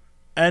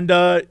 and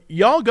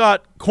y'all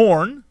got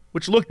corn,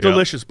 which looked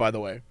delicious, by the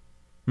way.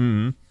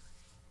 Mm-hmm.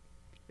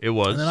 It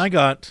was. And then I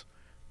got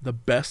the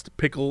best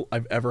pickle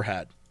I've ever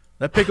had.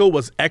 That pickle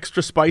was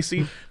extra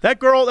spicy. That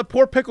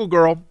poor pickle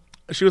girl,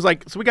 she was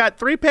like, "So we got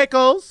 3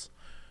 pickles.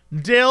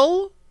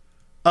 Dill,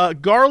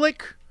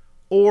 garlic,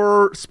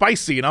 or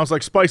spicy." And I was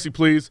like, "Spicy,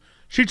 please."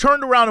 She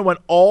turned around and went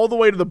all the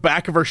way to the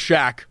back of her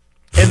shack,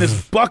 and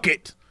this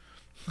bucket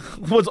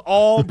was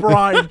all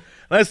brine. And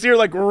I see her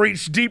like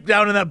reach deep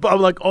down in that bucket.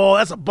 I'm like, "Oh,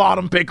 that's a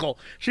bottom pickle."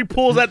 She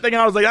pulls that thing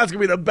out. I was like, "That's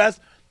gonna be the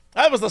best."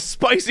 That was the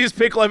spiciest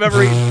pickle I've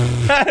ever eaten.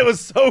 It was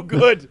so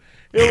good.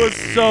 It was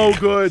so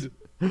good.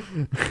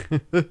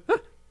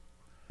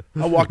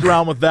 I walked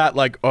around with that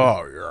like,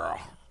 "Oh yeah,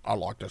 I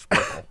like this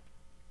pickle."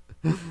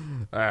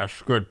 That's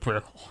good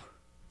pickle.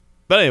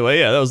 But anyway,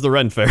 yeah, that was the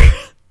Ren Fair.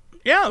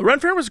 Yeah, Ren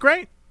Fair was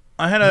great.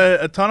 I had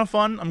a ton of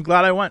fun. I'm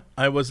glad I went.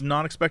 I was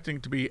not expecting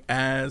it to be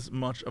as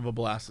much of a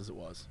blast as it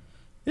was.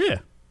 Yeah.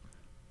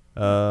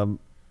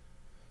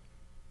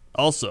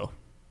 Also,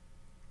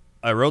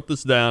 I wrote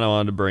this down. I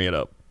wanted to bring it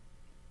up.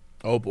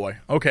 Oh, boy.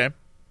 Okay.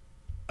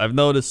 I've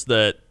noticed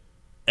that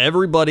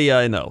everybody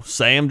I know,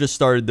 Sam just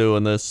started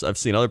doing this. I've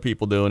seen other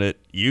people doing it.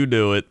 You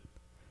do it.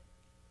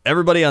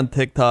 Everybody on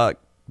TikTok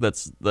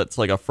that's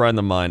like a friend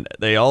of mine,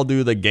 they all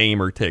do the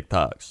gamer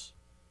TikToks,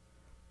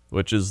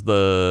 which is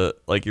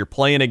like you're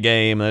playing a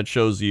game and it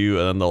shows you,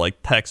 and then the like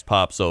text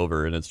pops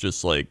over, and it's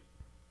just like,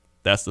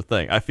 that's the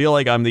thing. I feel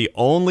like I'm the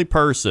only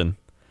person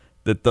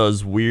that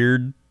does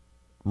weird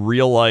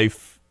real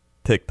life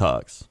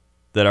TikToks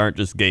that aren't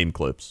just game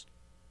clips.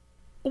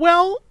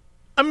 Well,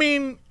 I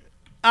mean,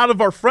 out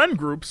of our friend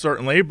group,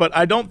 certainly, but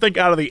I don't think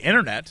out of the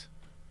internet.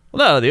 Well,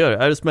 not out of the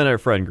other. I just meant our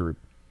friend group.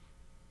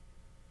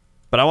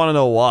 But I want to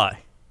know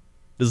why.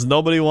 Does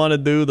nobody want to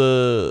do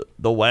the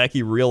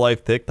wacky real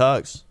life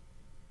TikToks?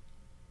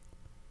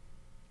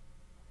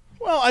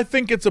 Well, I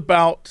think it's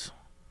about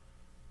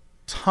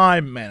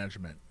time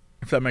management,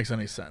 if that makes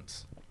any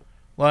sense.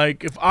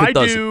 Like, if I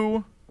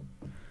do...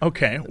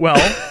 Okay, well...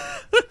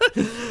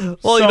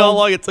 Well, you know how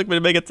long it took me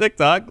to make a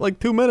TikTok? Like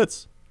 2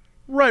 minutes.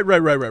 Right.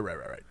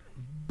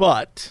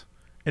 But,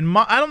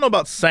 I don't know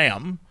about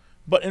Sam,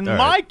 but in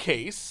my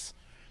case,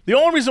 the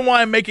only reason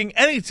why I'm making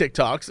any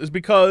TikToks is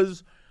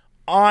because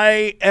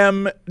I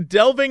am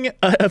delving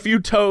a few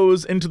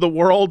toes into the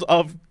world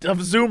of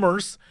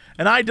Zoomers,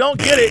 and I don't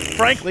get it,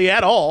 frankly,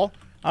 at all.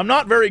 I'm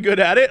not very good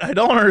at it. I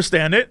don't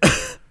understand it.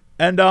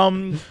 And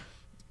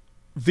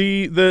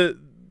the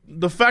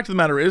fact of the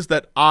matter is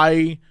that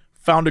I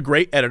found a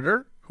great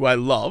editor who I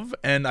love,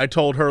 and I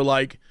told her,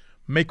 like,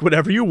 make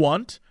whatever you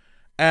want.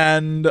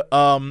 And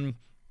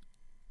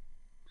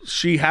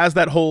she has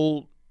that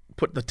whole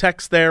put the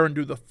text there and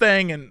do the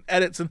thing and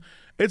edits, and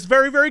it's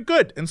very, very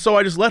good. And so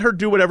I just let her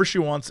do whatever she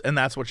wants, and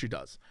that's what she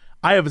does.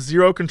 I have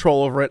zero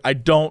control over it.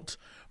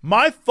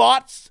 My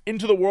thoughts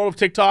into the world of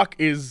TikTok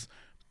is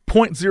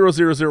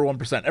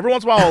 0.0001%. Every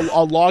once in a while,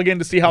 I'll log in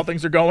to see how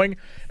things are going,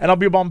 and I'll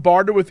be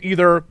bombarded with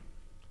either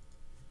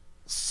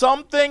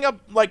something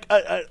like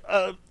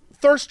a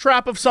thirst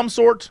trap of some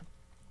sort,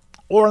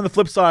 Or on the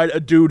flip side, a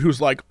dude who's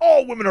like,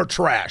 all women are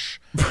trash.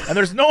 And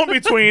there's no in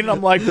between.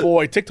 I'm like,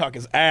 boy, TikTok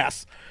is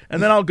ass.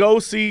 And then I'll go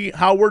see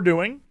how we're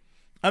doing,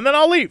 and then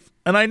I'll leave.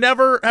 And I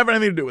never have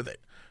anything to do with it.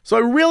 So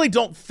I really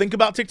don't think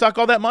about TikTok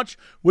all that much,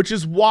 which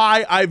is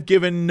why I've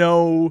given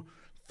no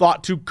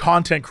thought to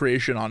content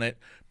creation on it,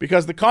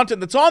 because the content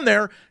that's on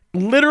there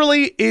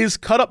literally is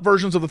cut up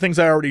versions of the things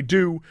I already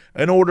do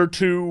in order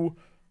to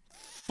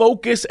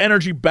focus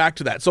energy back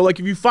to that. So like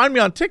if you find me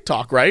on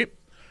TikTok, right,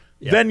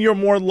 then you're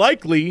more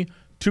likely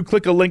to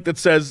click a link that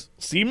says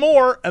see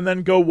more and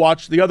then go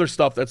watch the other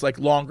stuff that's like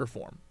longer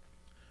form.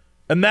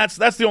 And that's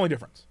the only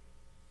difference.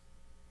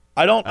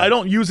 I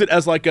don't use it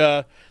as like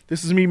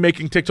this is me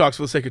making TikToks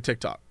for the sake of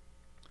TikTok.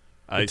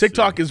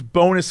 TikTok is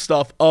bonus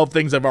stuff of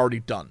things I've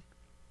already done.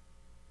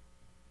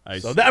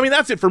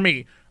 That's it for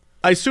me.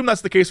 I assume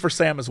that's the case for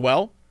Sam as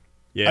well.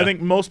 Yeah. I think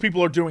most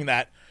people are doing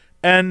that.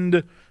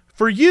 And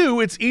for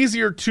you, it's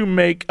easier to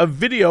make a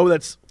video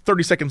that's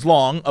 30 seconds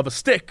long of a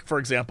stick, for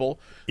example,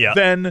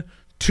 than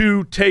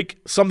to take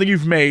something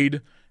you've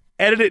made,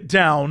 edit it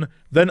down,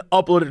 then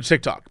upload it to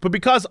TikTok. But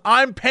because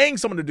I'm paying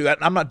someone to do that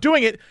and I'm not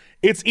doing it,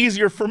 it's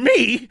easier for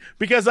me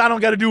because I don't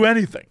got to do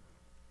anything.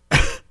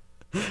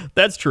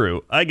 That's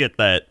true. I get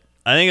that.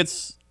 I think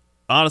it's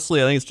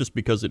just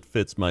because it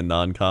fits my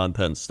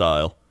non-content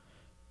style.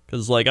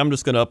 Because, like, I'm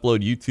just going to upload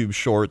YouTube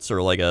shorts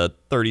or, like, a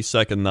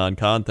 30-second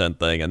non-content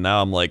thing, and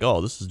now I'm like,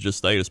 oh, this is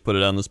just, I just put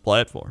it on this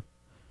platform.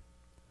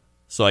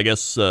 So I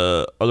guess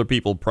other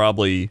people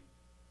probably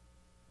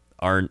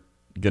aren't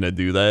going to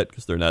do that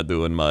because they're not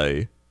doing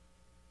my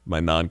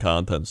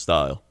non-content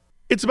style.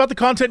 It's about the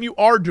content you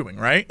are doing,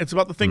 right? It's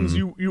about the things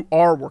you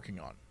are working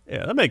on.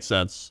 Yeah, that makes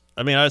sense.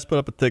 I mean, I just put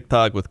up a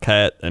TikTok with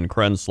Kat and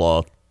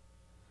Krensloth.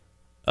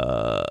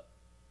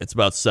 It's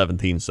about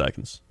 17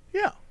 seconds.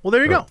 Yeah. Well,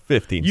 there you go.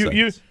 15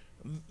 seconds.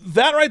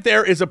 That right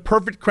there is a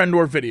perfect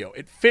Krendor video.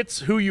 It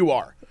fits who you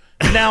are.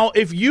 Now,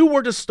 if you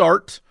were to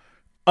start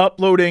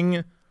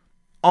uploading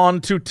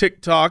onto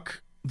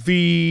TikTok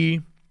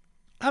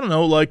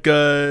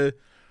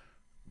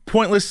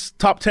pointless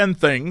top 10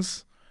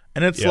 things,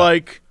 and it's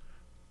like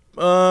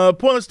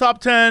pointless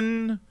top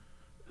 10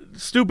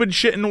 stupid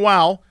shit in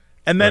WoW,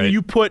 and then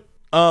you put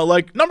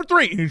like number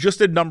 3, and you just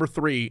did number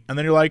 3, and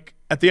then you're like,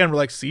 at the end, we're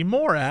like, see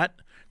more at.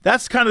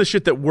 That's kind of the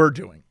shit that we're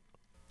doing.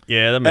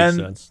 Yeah, that makes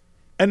sense.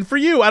 And for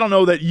you, I don't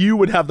know that you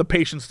would have the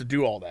patience to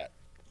do all that.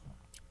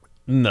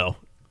 No.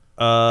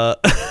 But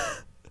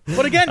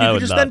again, you could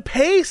just then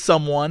pay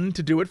someone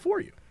to do it for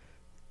you.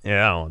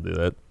 Yeah, I don't want to do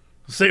that.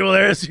 See, well,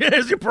 there's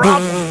your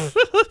problem.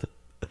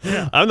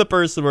 Yeah. I'm the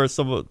person where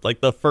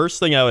the first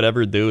thing I would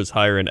ever do is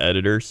hire an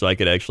editor so I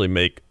could actually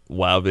make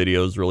WoW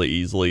videos really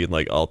easily and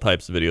like all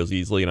types of videos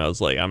easily. And I was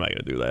like, I'm not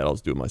going to do that. I'll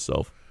just do it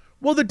myself.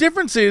 Well, the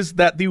difference is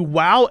that the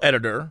WoW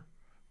editor,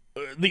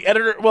 the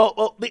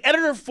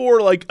editor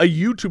for like a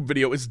YouTube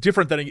video is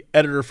different than an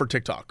editor for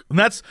TikTok. And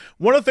that's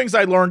one of the things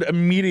I learned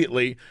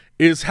immediately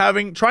is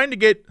trying to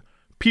get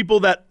people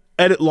that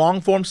edit long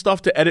form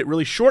stuff to edit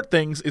really short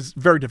things is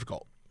very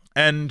difficult.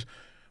 And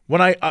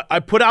when I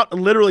put out,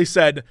 literally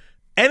said,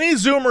 any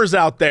Zoomers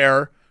out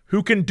there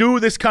who can do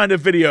this kind of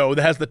video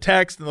that has the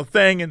text and the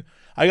thing, and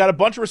I got a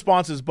bunch of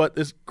responses, but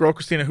this girl,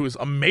 Christina, who is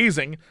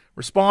amazing,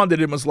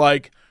 responded and was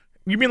like,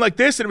 you mean like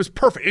this? And it was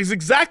perfect. It's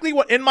exactly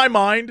what, in my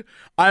mind,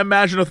 I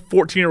imagine a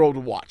 14-year-old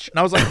would watch. And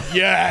I was like,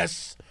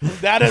 yes,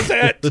 that is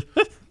it.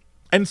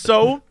 And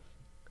so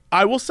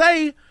I will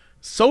say,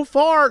 so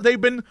far, they've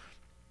been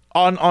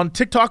on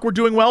TikTok, we're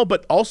doing well,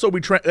 but also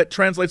that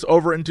translates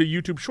over into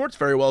YouTube Shorts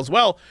very well as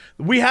well.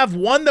 We have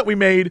one that we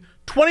made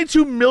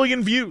 22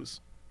 million views.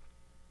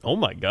 Oh,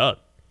 my God.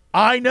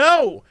 I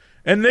know.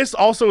 And this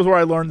also is where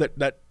I learned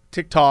that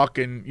TikTok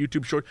and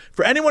YouTube Shorts,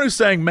 for anyone who's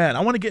saying, man,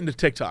 I want to get into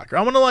TikTok or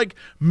I want to like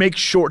make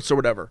shorts or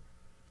whatever,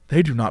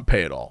 they do not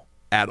pay at all.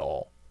 At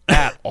all.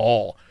 At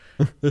all.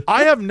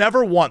 I have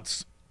never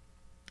once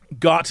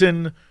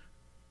gotten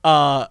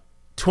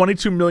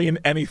 22 million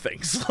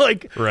anythings.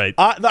 Like, right.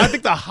 I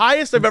think the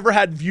highest I've ever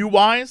had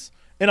view-wise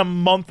in a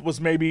month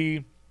was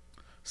maybe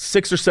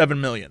 6 or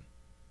 7 million.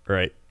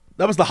 Right.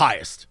 That was the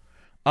highest.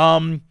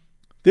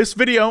 This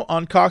video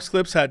on Cox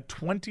Clips had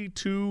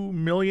 22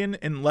 million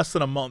in less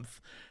than a month.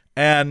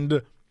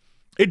 And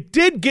it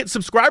did get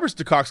subscribers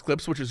to Cox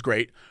Clips, which is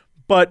great.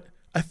 But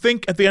I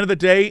think at the end of the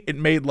day, it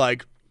made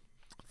like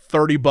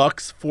 $30,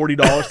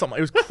 $40, something.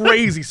 It was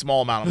crazy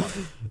small amount of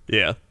money.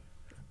 Yeah.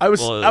 I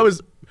was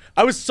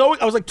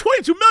like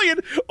 22 million.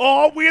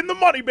 Oh, we in the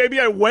money, baby.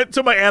 I went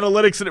to my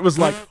analytics and it was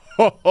like,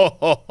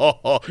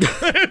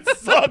 it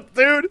sucked,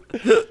 dude.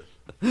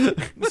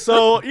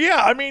 So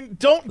yeah, I mean,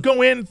 don't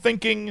go in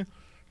thinking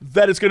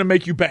that it's going to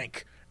make you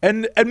bank.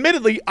 And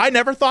admittedly, I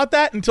never thought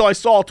that until I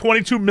saw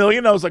 22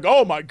 million. I was like,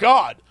 oh my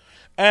God.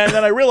 And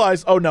then I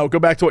realized, oh no, go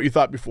back to what you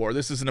thought before.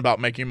 This isn't about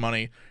making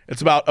money.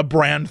 It's about a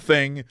brand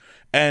thing.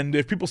 And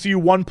if people see you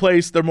one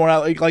place, they're more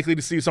likely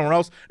to see you somewhere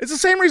else. It's the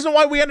same reason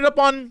why we ended up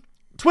on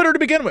Twitter to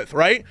begin with,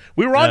 right?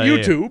 We were on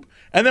YouTube,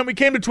 and then we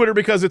came to Twitter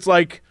because it's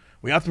like,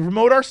 we have to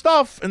promote our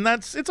stuff, and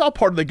it's all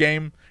part of the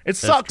game. It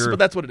sucks, but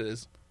that's what it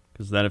is.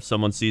 Because then if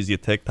someone sees you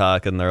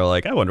TikTok and they're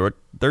like, I wonder what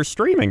they're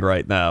streaming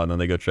right now, and then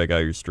they go check out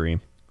your stream.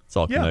 It's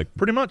all Yeah, connected.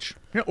 pretty much.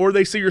 Yeah, or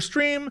they see your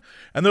stream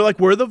and they're like,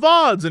 where are the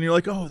VODs? And you're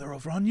like, oh, they're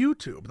over on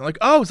YouTube. And they're like,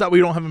 oh, is that why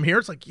you don't have them here?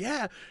 It's like,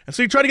 yeah. And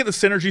so you try to get the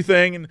synergy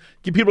thing and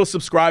get people to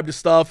subscribe to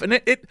stuff. And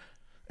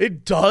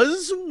it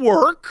does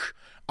work.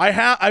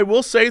 I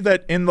will say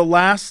that in the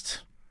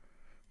last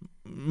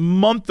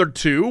month or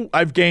two,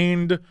 I've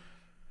gained,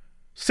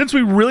 since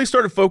we really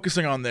started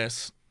focusing on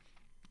this,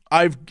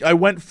 I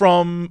went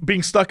from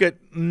being stuck at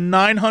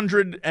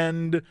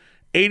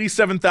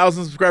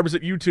 987,000 subscribers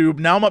at YouTube.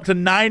 Now I'm up to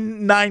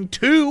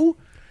 992.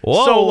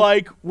 Whoa. So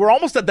like we're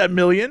almost at that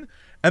million.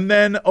 And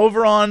then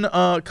over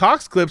on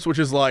Cox Clips, which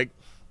is like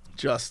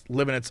just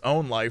living its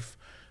own life,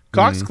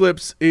 Cox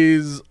Clips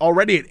is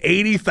already at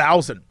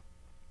 80,000.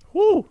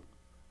 Woo.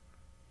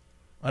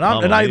 And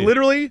I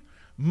literally,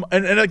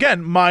 and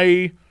again,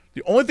 the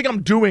only thing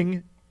I'm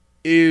doing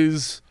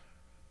is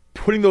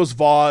putting those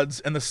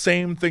VODs and the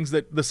same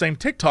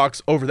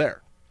TikToks over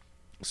there.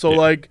 So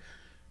like,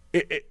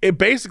 it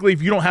basically,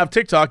 if you don't have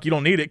TikTok, you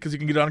don't need it because you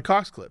can get it on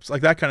Cox Clips,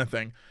 like that kind of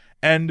thing.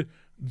 And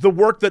the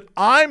work that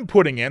I'm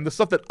putting in, the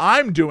stuff that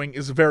I'm doing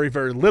is very,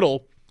 very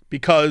little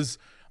because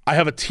I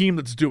have a team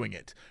that's doing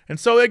it. And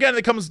so again,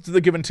 it comes to the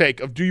give and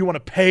take of, do you want to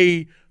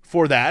pay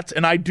for that?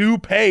 And I do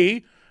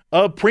pay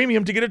a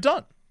premium to get it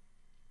done.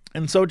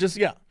 And so just,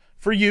 yeah,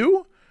 for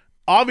you,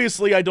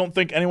 obviously I don't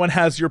think anyone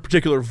has your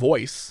particular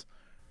voice.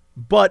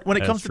 But when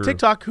it comes to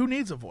TikTok, who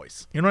needs a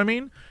voice? You know what I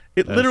mean?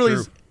 It literally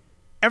is,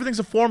 everything's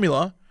a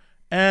formula.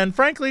 And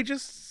frankly,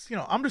 just,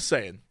 I'm just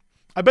saying,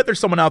 I bet there's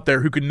someone out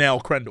there who could nail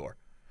Crendor.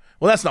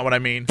 Well, that's not what I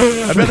mean.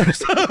 I bet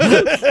there's,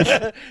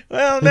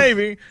 well,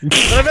 maybe.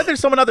 But I bet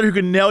there's someone out there who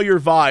could nail your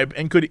vibe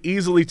and could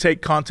easily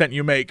take content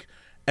you make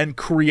and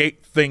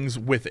create things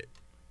with it.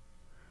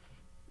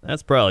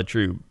 That's probably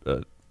true.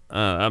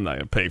 I'm not going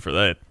to pay for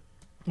that.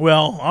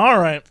 Well, all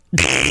right.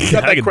 You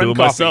got I can do it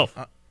myself.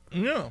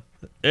 Yeah.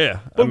 Yeah.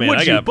 But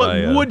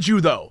would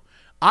you, though?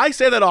 I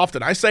say that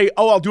often. I say,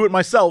 oh, I'll do it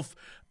myself,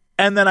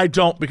 and then I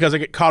don't because I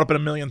get caught up in a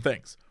million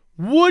things.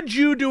 Would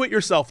you do it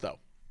yourself, though?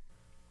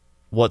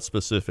 What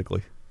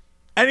specifically?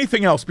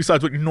 Anything else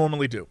besides what you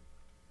normally do?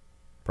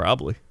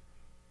 Probably.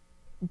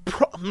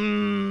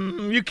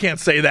 You can't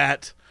say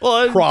that.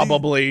 Well,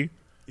 probably.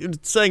 You're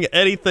saying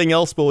anything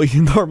else but what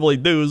you normally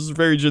do is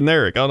very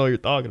generic. I don't know what you're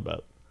talking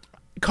about.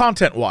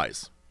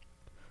 Content-wise.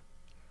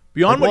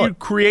 Beyond what you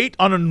create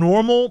on a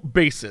normal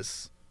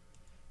basis,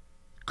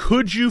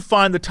 could you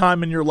find the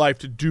time in your life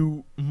to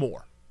do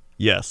more?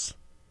 Yes.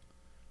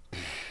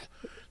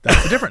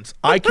 That's the difference.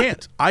 I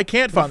can't. I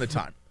can't find the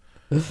time.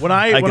 When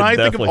I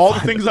think of all the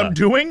things I'm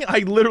doing, I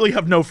literally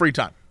have no free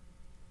time.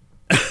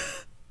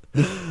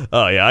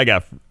 Oh yeah, I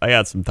got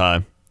some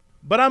time.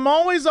 But I'm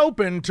always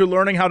open to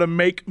learning how to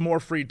make more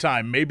free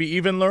time. Maybe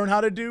even learn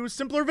how to do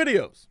simpler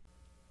videos.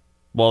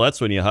 Well, that's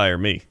when you hire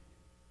me.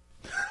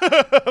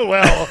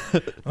 Well,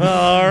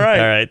 all right.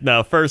 All right.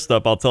 Now, first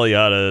up, I'll tell you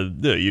how to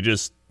do it. You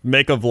just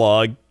make a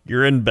vlog.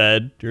 You're in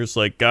bed. You're just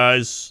like,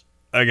 guys,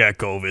 I got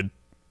COVID.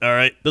 All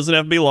right. Doesn't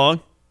have to be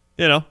long.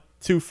 2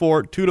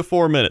 to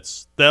 4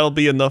 minutes. That'll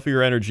be enough of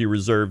your energy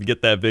reserve to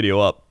get that video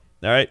up.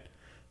 All right.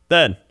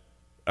 Then,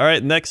 all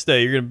right, next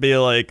day, you're going to be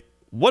like,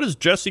 what does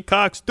Jesse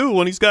Cox do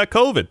when he's got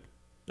COVID?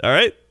 All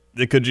right.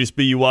 It could just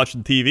be you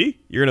watching TV.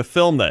 You're going to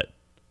film that.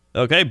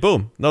 Okay.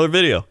 Boom. Another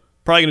video.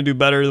 Probably going to do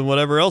better than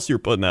whatever else you're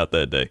putting out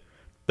that day.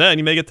 Then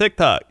you make a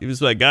TikTok. You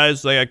just like,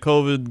 guys, I got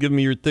COVID. Give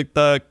me your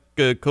TikTok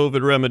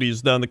COVID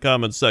remedies down in the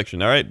comments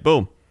section. All right,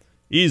 boom.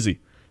 Easy.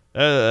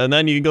 And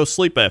then you can go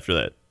sleep after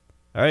that.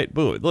 All right,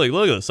 boom.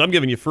 Look at this. I'm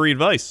giving you free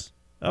advice.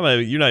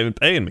 You're not even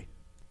paying me.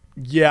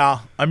 Yeah,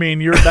 I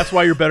mean, that's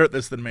why you're better at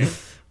this than me.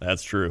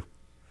 That's true.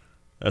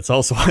 That's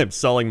also why I'm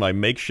selling my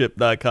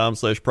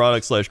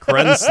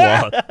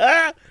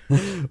makeship.com/product/Crensloth,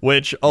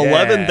 which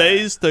 11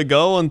 days to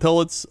go until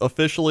it's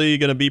officially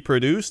going to be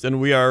produced, and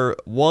we are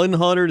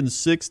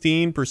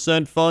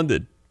 116%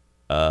 funded.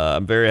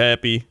 I'm very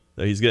happy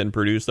that he's getting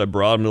produced. I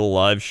brought him to the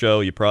live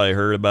show. You probably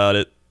heard about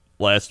it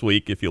last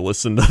week if you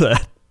listened to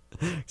that,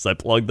 because I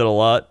plugged it a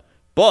lot.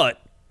 But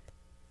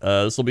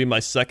this will be my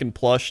second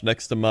plush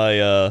next to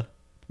my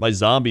my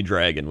zombie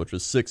dragon, which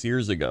was 6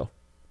 years ago.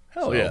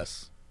 Hell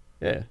yes.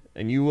 Yeah,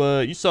 and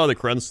you saw the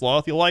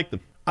Crensloth. You liked him.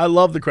 I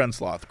love the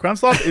Crensloth.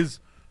 Crensloth is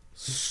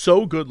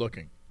so good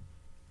looking.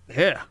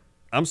 Yeah,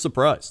 I'm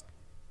surprised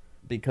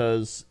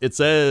because it's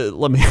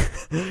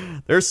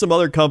there's some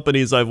other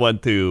companies I've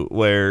went to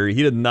where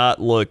he did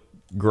not look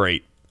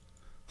great.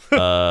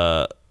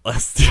 There's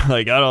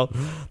like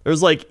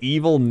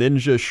Evil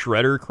Ninja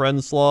Shredder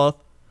Crensloth.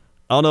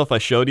 I don't know if I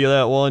showed you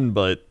that one,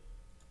 but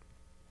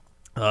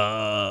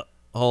hold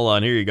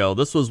on, here you go.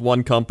 This was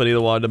one company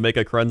that wanted to make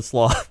a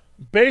Crensloth.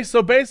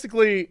 So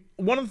basically,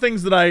 one of the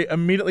things that I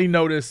immediately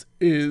notice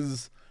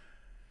is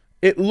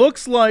it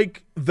looks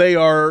like they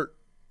are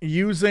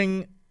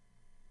using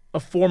a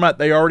format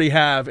they already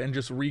have and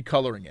just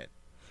recoloring it.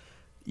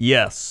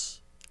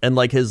 Yes. And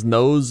like his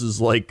nose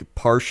is like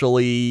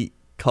partially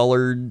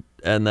colored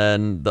and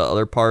then the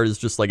other part is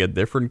just like a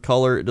different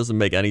color. It doesn't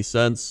make any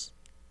sense.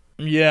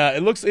 Yeah,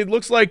 it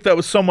looks like that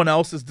was someone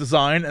else's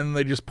design, and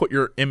they just put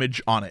your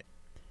image on it.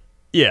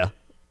 Yeah.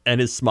 And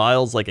his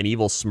smile's like an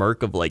evil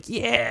smirk of like,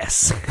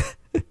 yes,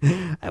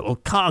 I will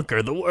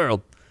conquer the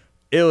world.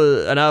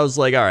 And I was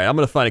like, all right, I'm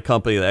going to find a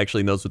company that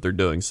actually knows what they're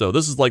doing. So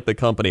this is like the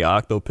company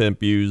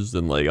Octopimp used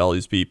and like all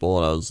these people.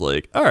 And I was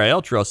like, all right,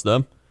 I'll trust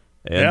them.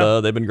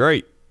 And they've been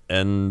great.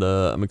 And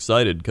I'm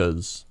excited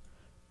because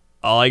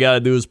all I got to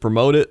do is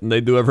promote it and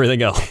they do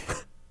everything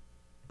else.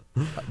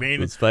 I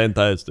mean, it's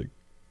fantastic.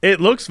 It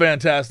looks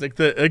fantastic.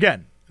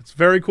 Again, it's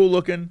very cool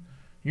looking.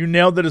 You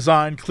nailed the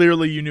design.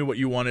 Clearly, you knew what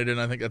you wanted,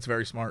 and I think that's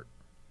very smart.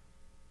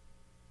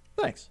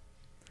 Thanks.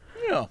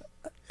 Yeah.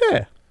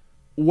 Yeah.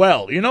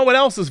 Well, you know what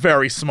else is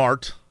very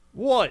smart?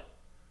 What?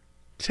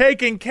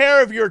 Taking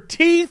care of your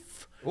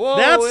teeth. Whoa,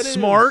 that's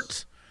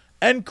smart.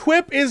 And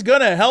Quip is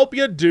going to help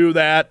you do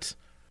that.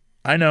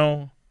 I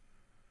know.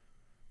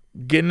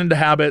 Getting into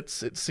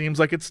habits, it seems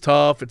like it's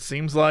tough. It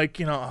seems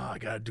like, I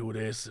got to do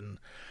this. And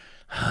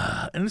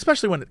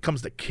especially when it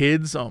comes to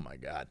kids, oh my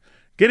God.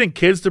 Getting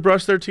kids to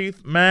brush their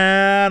teeth,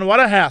 man,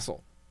 what a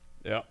hassle.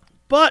 Yeah.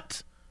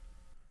 But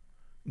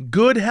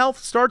good health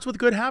starts with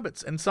good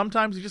habits. And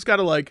sometimes you just got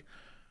to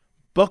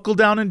buckle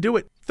down and do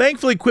it.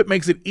 Thankfully, Quip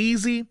makes it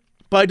easy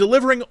by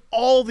delivering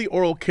all the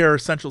oral care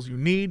essentials you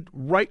need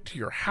right to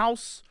your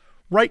house,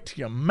 right to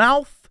your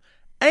mouth.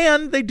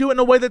 And they do it in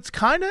a way that's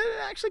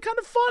actually kind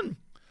of fun.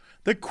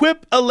 The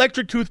Quip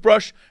electric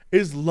toothbrush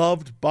is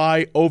loved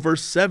by over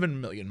 7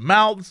 million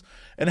mouths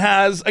and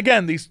has,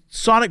 again, these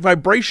sonic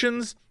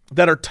vibrations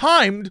that are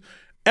timed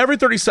every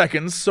 30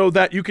 seconds so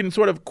that you can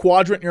sort of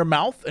quadrant your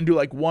mouth and do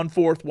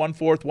 1/4, 1/4,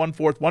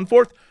 1/4,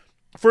 1/4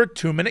 for a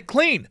 2-minute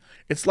clean.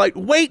 It's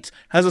lightweight,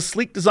 has a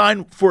sleek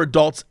design for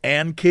adults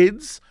and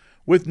kids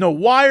with no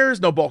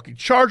wires, no bulky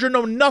charger,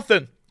 no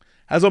nothing.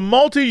 Has a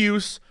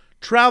multi-use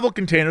travel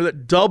container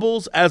that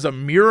doubles as a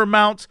mirror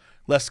mount,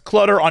 less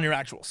clutter on your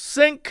actual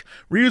sink,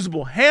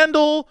 reusable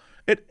handle.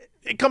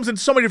 It comes in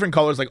so many different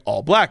colors, like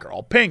all black or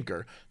all pink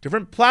or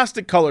different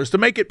plastic colors to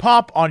make it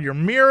pop on your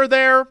mirror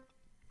there.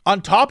 On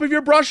top of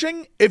your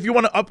brushing, if you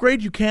want to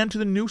upgrade, you can to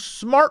the new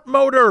Smart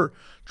Motor.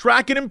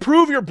 Track and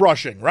improve your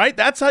brushing, right?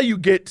 That's how you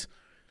get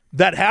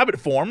that habit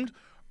formed.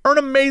 Earn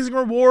amazing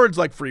rewards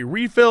like free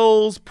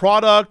refills,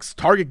 products,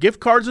 Target gift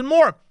cards, and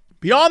more.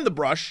 Beyond the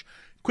brush,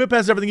 Quip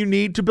has everything you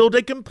need to build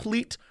a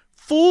complete,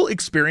 full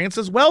experience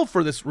as well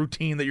for this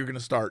routine that you're going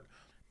to start.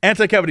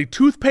 Anti-cavity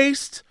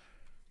toothpaste,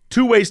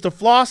 2 ways to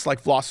floss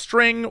like floss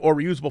string or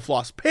reusable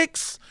floss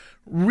picks,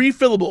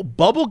 refillable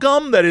bubble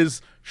gum that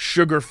is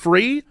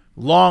sugar-free,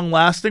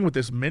 long-lasting with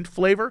this mint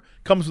flavor,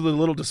 comes with a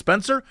little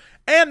dispenser,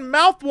 and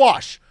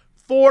mouthwash,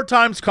 4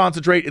 times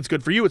concentrate. It's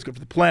good for you, it's good for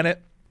the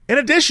planet. In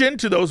addition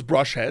to those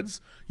brush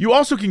heads, you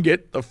also can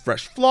get the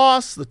fresh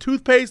floss, the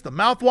toothpaste, the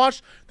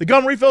mouthwash, the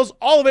gum refills,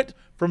 all of it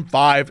from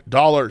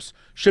 $5.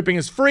 Shipping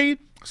is free,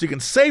 so you can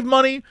save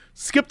money,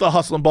 skip the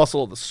hustle and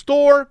bustle of the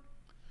store.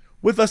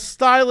 With a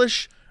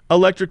stylish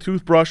electric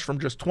toothbrush from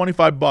just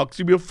 $25,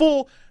 you'll be a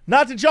fool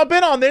not to jump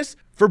in on this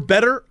for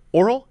better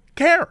oral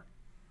care.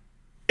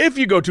 If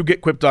you go to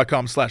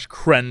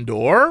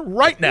getquip.com/Crendor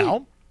right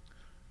now,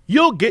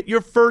 you'll get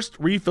your first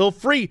refill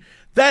free.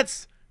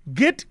 That's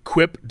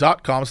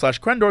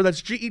getquip.com/Crendor.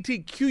 That's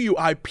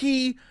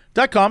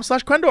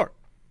GETQUIP.com/Crendor.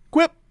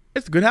 Quip,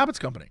 it's the Good Habits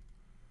Company.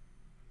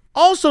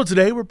 Also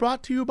today, we're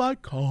brought to you by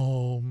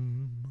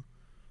Calm.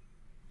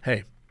 Hey,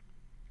 I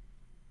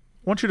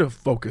want you to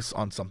focus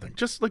on something.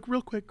 Just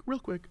real quick.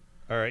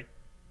 All right.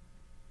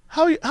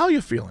 How are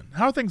you feeling?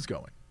 How are things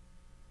going?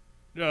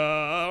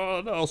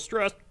 No,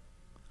 stressed.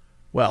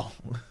 Well,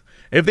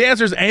 if the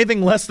answer is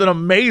anything less than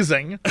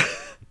amazing,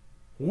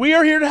 we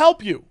are here to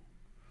help you.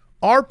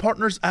 Our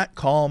partners at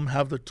Calm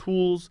have the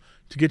tools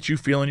to get you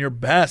feeling your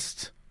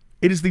best.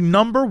 It is the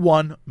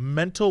 #1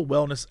 mental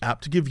wellness app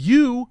to give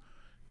you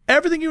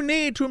everything you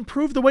need to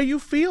improve the way you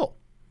feel.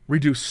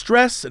 Reduce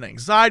stress and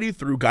anxiety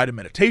through guided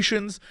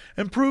meditations,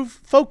 improve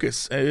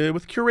focus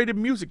with curated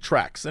music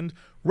tracks, and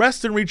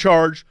rest and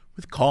recharge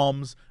with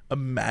Calm's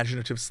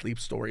imaginative sleep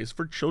stories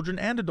for children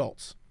and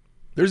adults.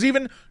 There's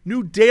even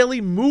new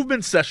daily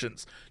movement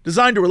sessions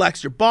designed to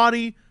relax your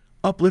body,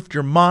 uplift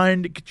your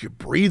mind, get you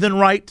breathing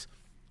right.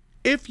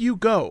 If you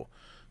go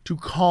to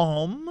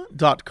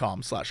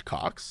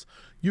calm.com/Cox,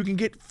 you can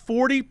get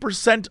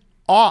 40%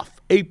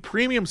 off a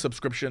premium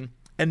subscription,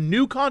 and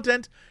new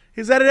content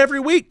is added every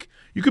week.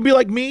 You could be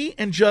like me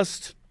and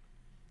just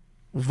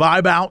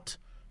vibe out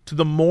to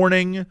the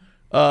morning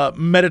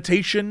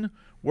meditation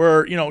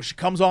where, she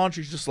comes on,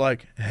 she's just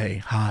like, hey,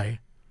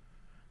 hi,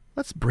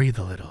 let's breathe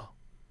a little.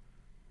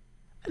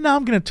 And now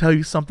I'm going to tell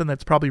you something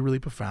that's probably really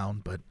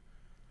profound, but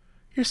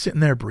you're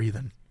sitting there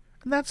breathing,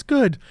 and that's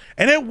good.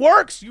 And it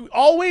works. You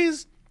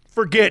always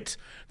forget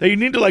that you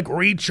need to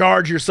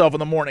recharge yourself in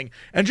the morning,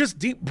 and just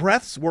deep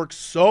breaths work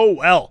so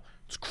well.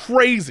 It's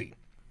crazy.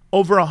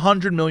 Over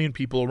 100 million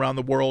people around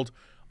the world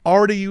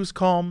already use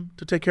Calm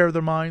to take care of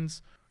their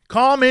minds.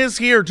 Calm is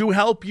here to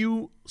help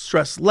you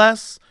stress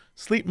less,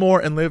 sleep more,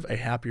 and live a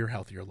happier,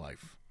 healthier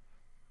life.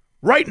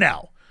 Right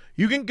now,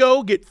 you can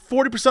go get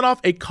 40%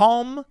 off a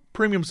Calm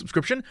premium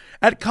subscription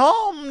at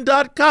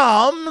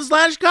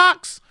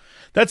calm.com/Cox.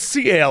 That's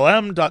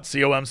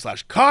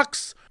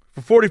calm.com/Cox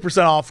for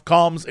 40% off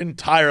Calm's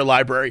entire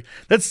library.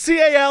 That's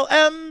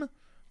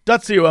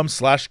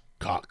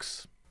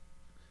calm.com/Cox.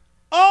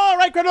 All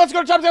right, Grendo, let's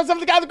go to Trump. Some of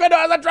the guys at Grendo.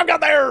 How's that traffic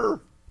out there?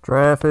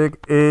 Traffic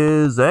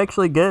is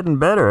actually getting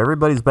better.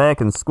 Everybody's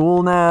back in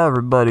school now.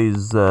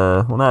 Everybody's,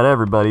 well, not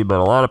everybody, but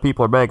a lot of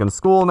people are back in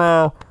school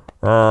now.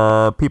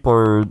 People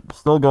are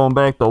still going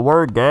back to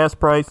work. Gas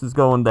prices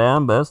going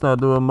down, but that's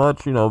not doing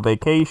much. You know,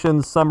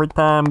 vacations,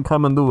 summertime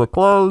coming to a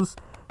close.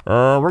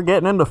 We're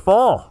getting into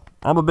fall.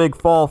 I'm a big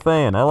fall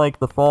fan. I like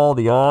the fall,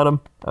 the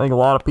autumn. I think a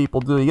lot of people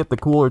do. You get the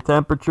cooler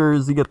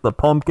temperatures. You get the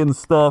pumpkin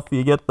stuff.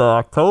 You get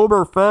the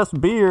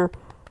Oktoberfest beer.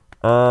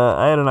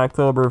 I had an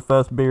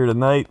Oktoberfest beer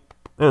tonight.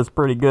 It was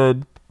pretty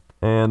good.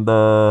 And,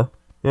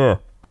 yeah.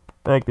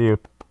 Back to you.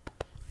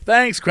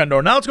 Thanks,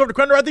 Crendor. Now let's go over to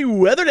Crendor at the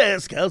weather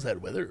desk. How's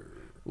that weather?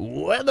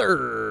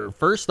 Weather.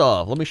 First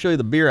off, let me show you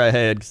the beer I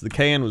had because the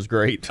can was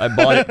great. I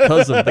bought it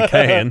because of the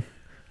can.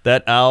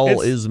 That owl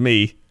is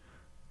me.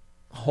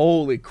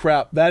 Holy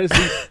crap. That is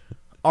the...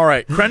 All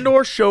right.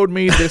 Crendor showed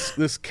me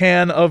this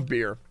can of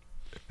beer.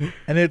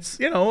 And it's,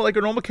 you know, like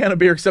a normal can of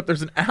beer, except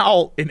there's an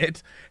owl in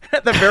it.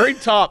 At the very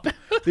top,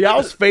 the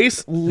owl's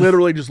face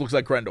literally just looks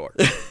like Crendor.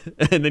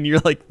 And then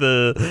you're like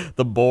the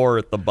boar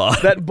at the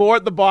bottom. That boar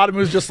at the bottom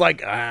who's just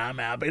like, I'm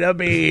happy to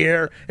be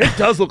here. It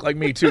does look like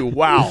me, too.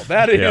 Wow.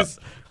 That is...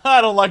 Yeah. I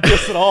don't like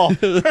this at all.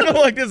 I don't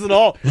like this at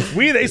all.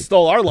 They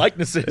stole our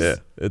likenesses. Yeah.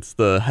 It's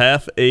the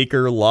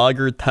half-acre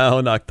Lager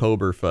Town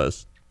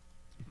Oktoberfest.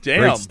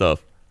 Damn. Great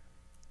stuff.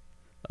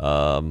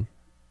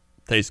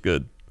 Tastes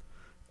good.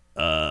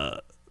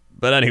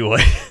 But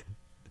anyway,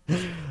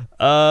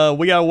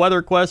 we got a weather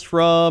request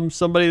from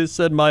somebody that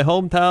said, my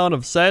hometown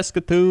of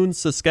Saskatoon,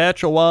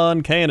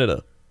 Saskatchewan,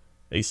 Canada.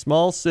 A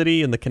small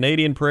city in the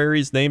Canadian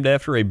prairies named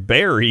after a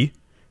berry.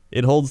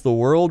 It holds the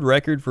world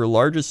record for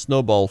largest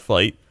snowball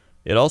fight.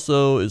 It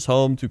also is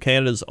home to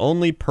Canada's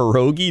only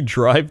pierogi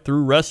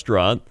drive-through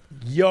restaurant.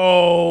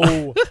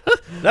 Yo,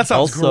 that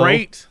sounds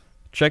great.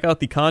 Check out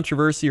the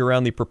controversy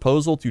around the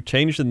proposal to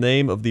change the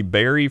name of the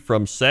berry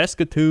from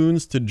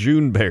Saskatoons to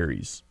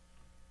Juneberries.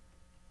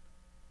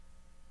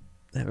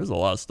 There's a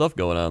lot of stuff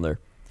going on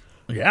there.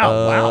 Yeah,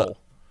 wow.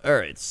 All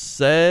right,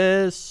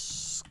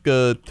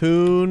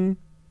 Saskatoon,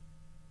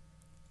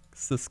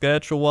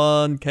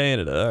 Saskatchewan,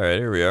 Canada. All right,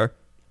 here we are.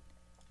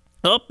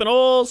 Up in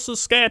old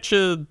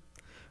Saskatchewan,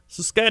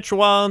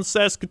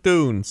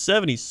 Saskatoon,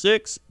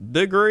 76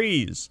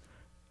 degrees.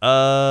 We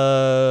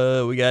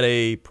got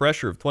a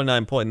pressure of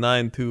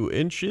 29.92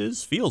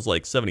 inches. Feels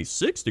like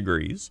 76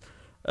 degrees.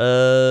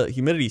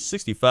 Humidity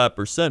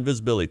 65%.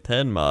 Visibility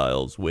 10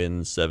 miles.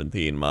 Wind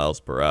 17 miles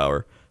per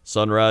hour.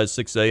 Sunrise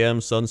 6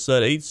 a.m.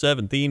 Sunset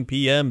 8:17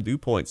 p.m. Dew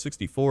point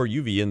 64.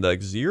 UV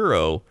index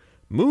 0.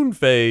 Moon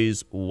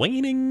phase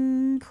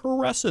waning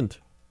crescent.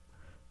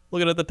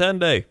 Looking at the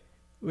 10-day.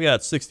 We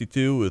got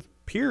 62 with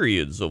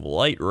periods of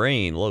light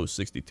rain. Low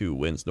 62.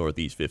 Winds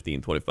northeast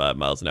 15, 25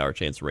 miles an hour.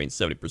 Chance of rain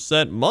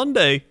 70%.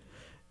 Monday,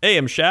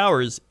 AM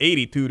showers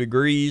 82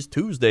 degrees.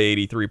 Tuesday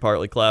 83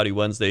 partly cloudy.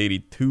 Wednesday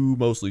 82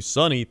 mostly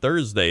sunny.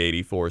 Thursday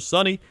 84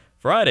 sunny.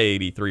 Friday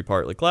 83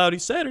 partly cloudy.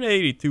 Saturday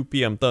 82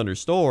 p.m.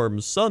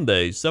 thunderstorms.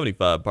 Sunday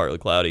 75 partly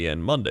cloudy.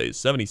 And Monday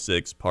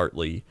 76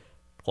 partly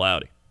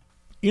cloudy.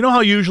 You know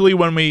how usually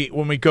when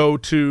we go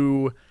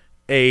to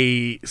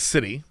a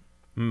city,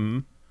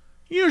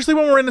 usually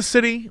when we're in the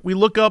city, we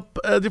look up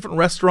different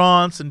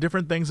restaurants and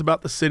different things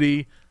about the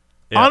city.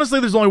 Yeah. Honestly,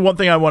 there's only one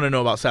thing I want to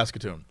know about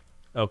Saskatoon.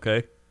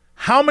 Okay.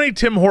 How many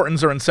Tim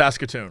Hortons are in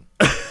Saskatoon?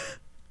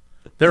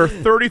 There are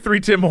 33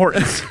 Tim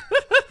Hortons.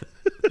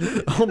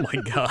 Oh,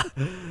 my God.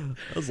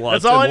 That's a lot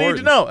That's of Tim all I Hortons. need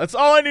to know. That's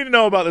all I need to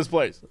know about this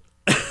place.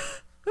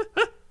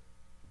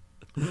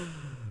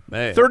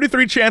 Man.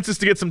 33 chances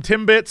to get some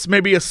Timbits,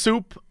 maybe a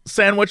soup,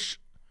 sandwich,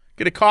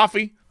 get a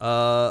coffee.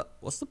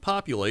 What's the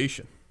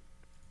population?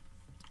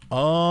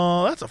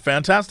 Oh, that's a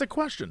fantastic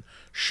question.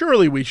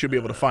 Surely we should be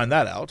able to find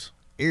that out.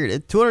 Here it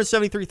is,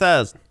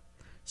 273,000.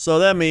 So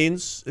that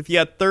means if you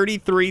got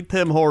 33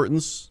 Tim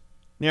Hortons,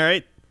 all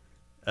right,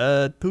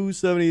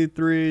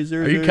 273.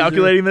 Are you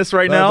calculating this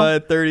right now? By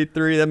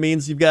 33, that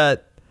means you've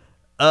got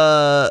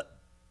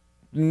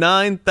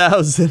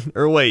 9,000.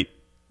 Or wait,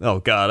 oh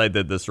God, I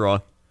did this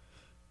wrong.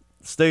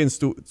 Stay in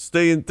school,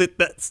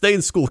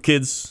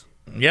 kids.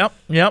 Yep.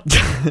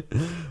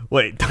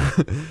 Wait.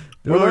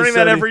 We're learning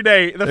that every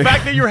day. The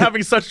fact that you're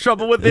having such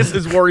trouble with this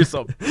is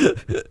worrisome.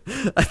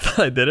 I thought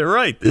I did it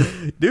right.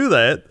 Do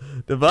that.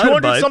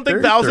 Divided by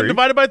 200-something thousand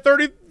divided by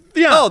 30.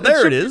 Yeah. Oh,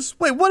 there it is.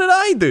 Wait, what did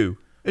I do?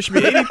 It should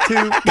be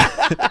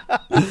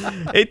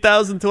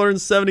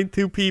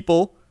 8,272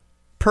 people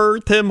per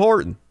Tim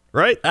Horton,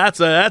 right? That's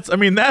are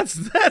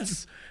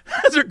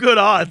good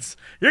odds.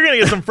 You're gonna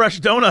get some fresh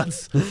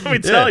donuts. Let me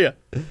tell you.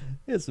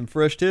 Yeah, some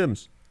fresh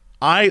Tims.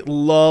 I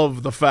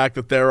love the fact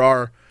that there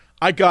are.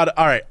 All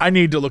right, I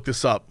need to look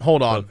this up.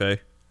 Hold on. Okay.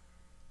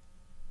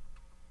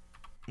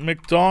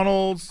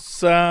 McDonald's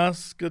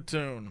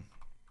Saskatoon.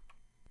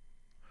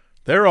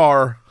 There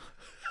are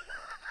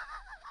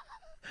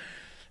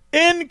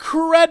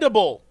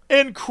incredible.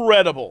 I'm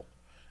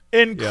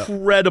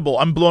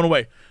blown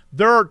away.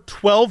 There are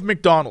 12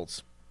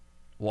 McDonald's.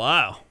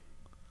 Wow.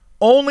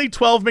 Only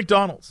 12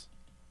 McDonald's.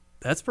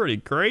 That's pretty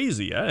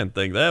crazy. I didn't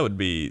think that would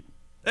be.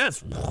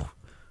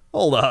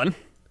 Hold on.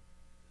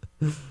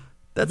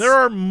 There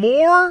are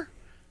more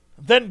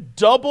than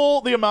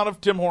double the amount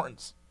of Tim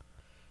Hortons.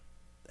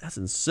 That's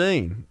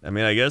insane. I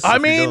mean, I guess.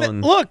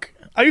 Look,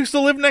 I used to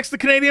live next to the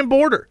Canadian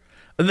border.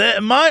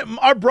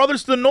 Our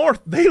brothers to the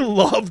north, they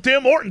love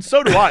Tim Hortons.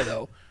 So do I,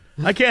 though.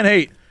 I can't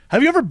hate.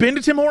 Have you ever been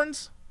to Tim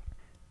Hortons?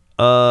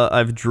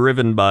 I've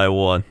driven by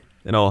one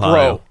in Ohio.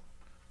 Bro,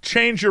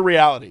 change your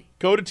reality.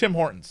 Go to Tim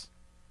Hortons.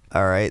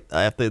 All right,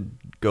 I have to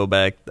go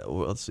back.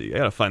 Let's see. I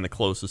gotta find the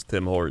closest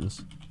Tim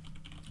Hortons.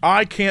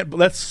 I can't.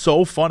 That's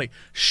so funny.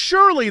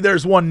 Surely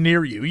there's one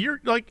near you. You're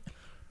like,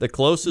 the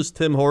closest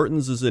Tim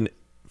Hortons is in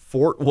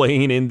Fort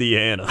Wayne,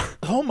 Indiana.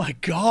 Oh my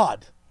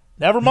God.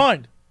 Never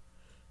mind.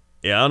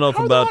 Yeah, I don't know if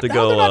I'm How about to are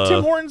go. there not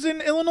Tim Hortons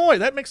in Illinois?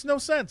 That makes no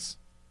sense.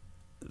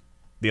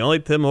 The only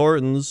Tim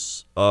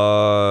Hortons.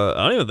 I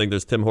don't even think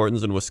there's Tim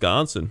Hortons in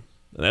Wisconsin,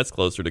 and that's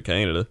closer to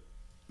Canada.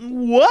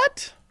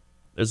 What?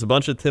 There's a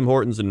bunch of Tim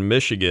Hortons in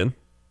Michigan.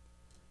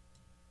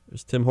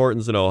 There's Tim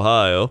Hortons in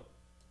Ohio.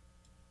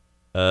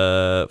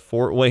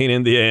 Fort Wayne,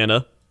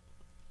 Indiana.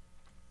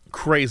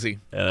 Crazy.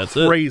 Yeah, that's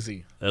Crazy.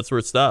 it. That's where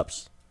it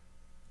stops.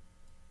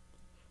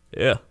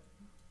 Yeah.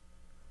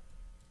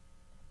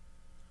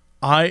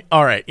 All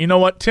right. You know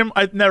what,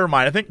 never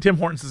mind. I think Tim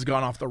Hortons has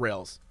gone off the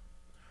rails.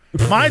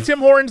 My Tim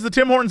Hortons, the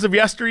Tim Hortons of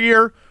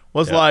yesteryear,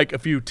 was like a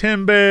few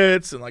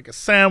Timbits and like a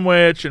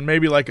sandwich and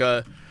maybe like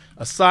a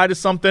side of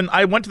something.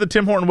 I went to the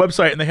Tim Horton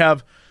website and they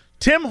have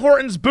Tim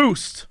Hortons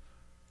Boost.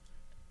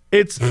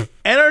 It's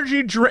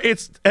energy drink.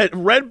 It's at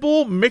Red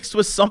Bull mixed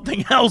with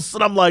something else,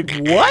 and I'm like,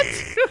 what?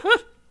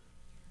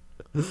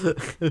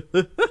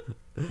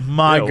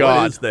 My God,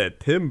 what is that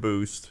Tim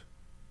Boost?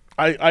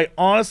 I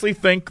honestly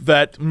think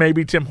that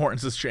maybe Tim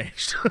Hortons has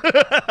changed.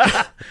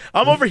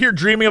 I'm over here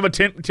dreaming of a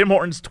Tim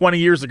Hortons 20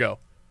 years ago.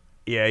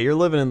 Yeah, you're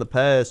living in the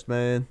past,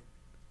 man.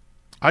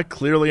 I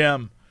clearly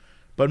am.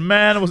 But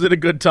man, was it a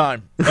good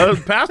time.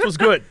 The past was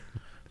good.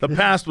 The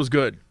past was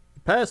good. The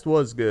past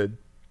was good.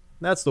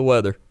 That's the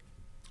weather.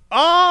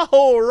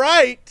 All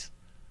right.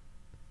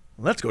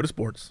 Let's go to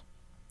sports.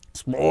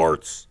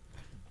 Sports.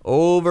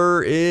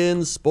 Over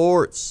in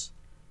sports,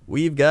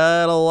 we've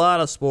got a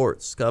lot of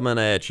sports coming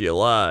at you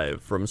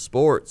live from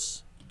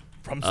sports.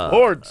 From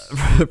sports.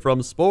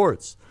 From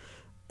sports.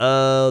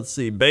 Let's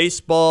see.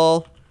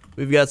 Baseball.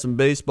 We've got some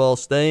baseball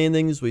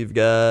standings. We've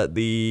got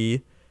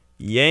the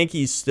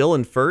Yankees still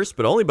in first,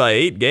 but only by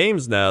 8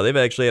 games now. They've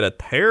actually had a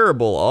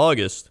terrible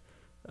August,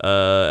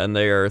 and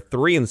they are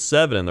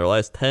 3-7 in their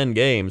last 10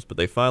 games, but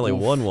they finally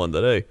won one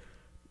today.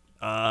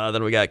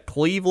 Then we got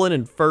Cleveland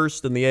in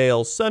first in the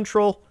AL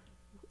Central.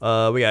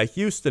 We got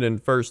Houston in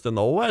first in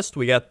the West.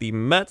 We got the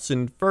Mets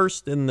in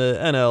first in the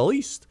NL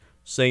East.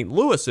 St.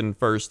 Louis in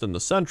first in the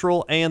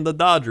Central, and the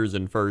Dodgers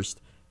in first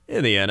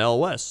in the NL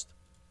West.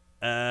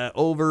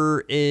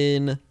 Over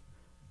in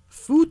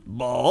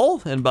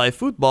football, and by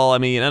football I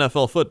mean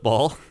NFL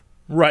football.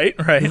 Right.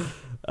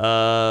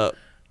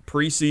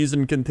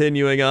 Preseason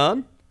continuing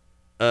on.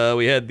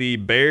 We had the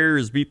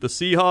Bears beat the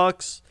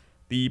Seahawks.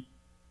 The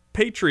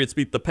Patriots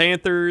beat the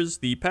Panthers.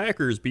 The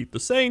Packers beat the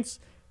Saints.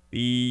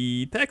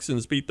 The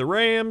Texans beat the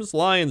Rams.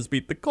 Lions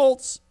beat the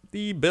Colts.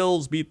 The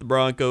Bills beat the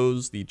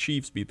Broncos. The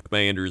Chiefs beat the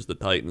Commanders. The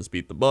Titans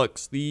beat the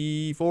Bucks.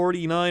 The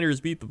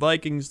 49ers beat the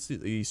Vikings.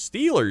 The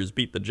Steelers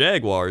beat the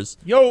Jaguars.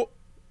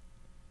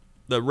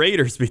 The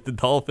Raiders beat the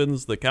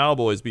Dolphins. The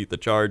Cowboys beat the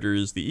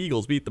Chargers. The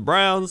Eagles beat the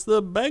Browns.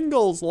 The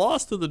Bengals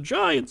lost to the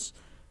Giants.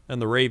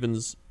 And the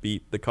Ravens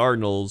beat the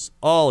Cardinals,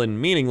 all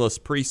in meaningless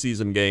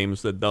preseason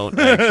games that don't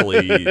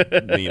actually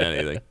mean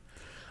anything.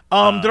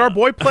 Did our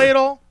boy play at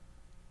all?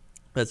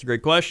 That's a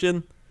great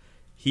question.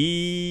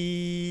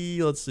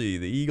 Let's see,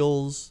 the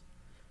Eagles,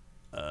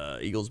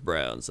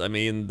 Browns. I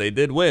mean, they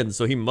did win,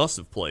 so he must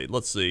have played.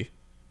 Let's see.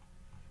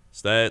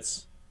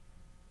 Stats.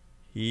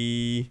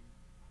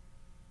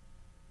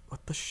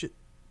 What the shit?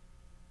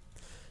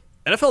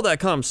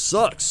 NFL.com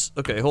sucks.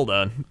 Okay, hold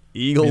on.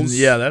 Eagles.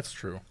 Yeah, that's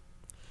true.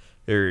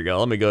 Here you go.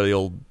 Let me go to the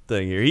old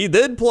thing here. He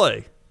did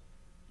play.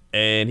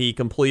 And he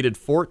completed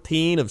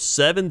 14 of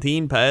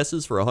 17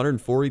 passes for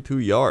 142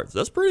 yards.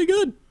 That's pretty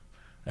good.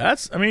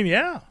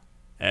 Yeah.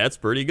 That's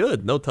pretty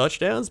good. No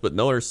touchdowns, but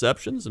no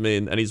interceptions. I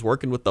mean, and he's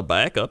working with the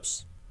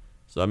backups.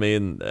 So, I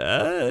mean,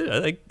 I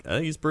think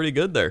he's pretty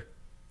good there.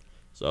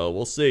 So,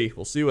 we'll see.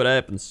 We'll see what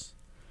happens.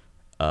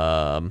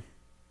 But,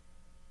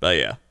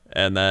 yeah.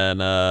 And then,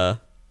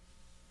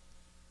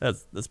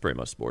 that's pretty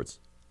much sports.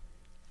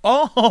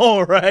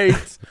 All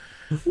right.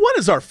 What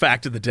is our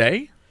fact of the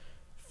day?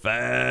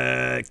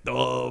 Fact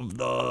of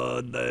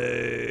the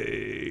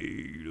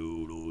day.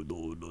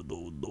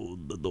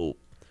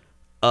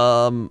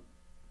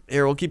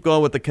 Here, we'll keep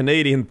going with the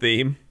Canadian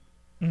theme.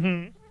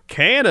 Mm-hmm.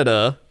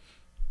 Canada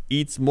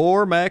eats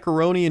more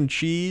macaroni and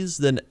cheese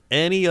than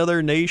any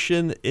other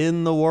nation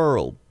in the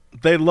world.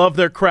 They love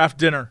their craft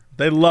dinner.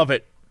 They love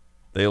it.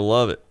 They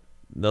love it.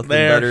 Nothing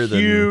They're better than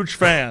huge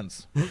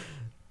fans.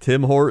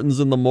 Tim Hortons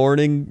in the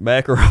morning,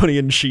 macaroni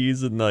and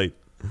cheese at night.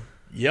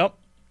 Yep,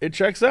 it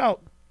checks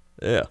out.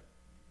 Yeah.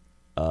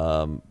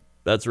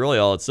 That's really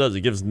all it says.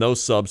 It gives no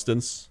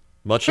substance,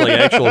 much like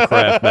actual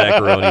Kraft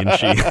macaroni and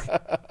cheese.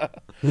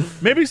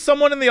 Maybe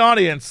someone in the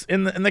audience,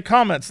 in the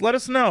comments, let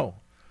us know.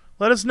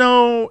 Let us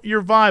know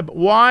your vibe.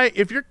 Why,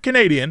 if you're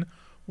Canadian,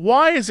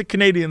 why is it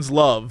Canadians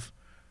love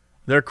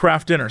their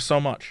craft dinner so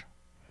much?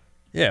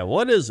 Yeah,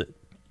 what is it?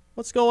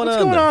 What's going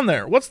on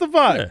there? What's the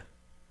vibe? Yeah.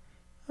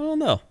 I don't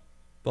know.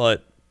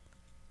 But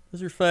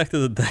here's your fact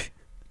of the day.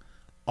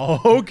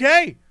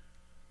 Okay.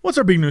 What's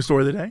our big news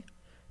story of the day?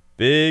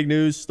 Big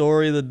news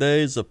story of the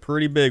day is a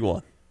pretty big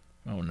one.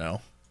 Oh,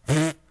 no.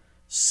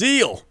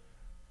 Seal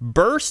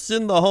bursts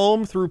in the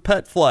home through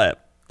pet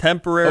flap.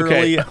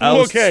 Temporarily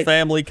ousts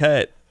family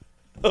cat.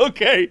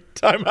 Okay,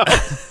 time out.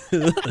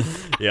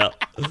 Yeah.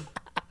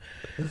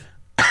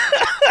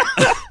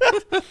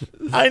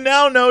 I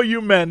now know you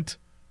meant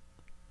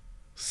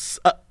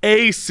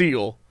a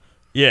seal.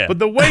 Yeah. But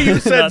the way you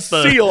said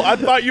seal, I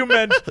thought you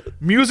meant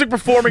music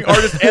performing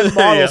artist and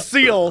model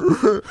Seal.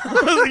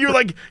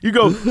 you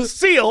go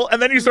seal,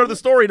 and then you start the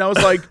story, and I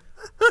was like,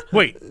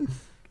 wait,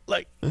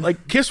 like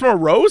Kiss from a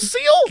Rose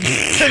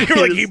Seal? And you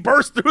were like, he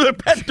burst through the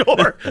pet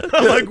door.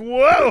 I'm like,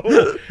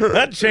 whoa,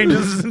 that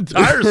changes his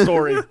entire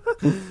story.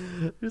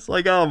 It's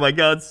like, oh my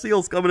God,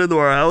 Seal's coming into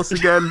our house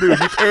again, dude.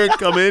 You can't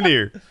come in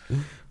here.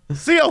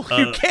 Seal,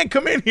 you can't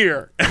come in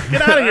here.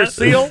 Get out of here,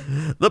 Seal.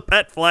 The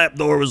pet flap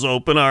door was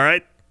open, all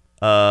right.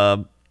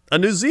 A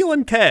New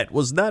Zealand cat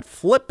was not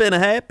flippin'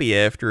 happy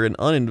after an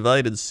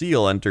uninvited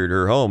seal entered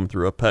her home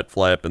through a pet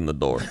flap in the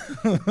door.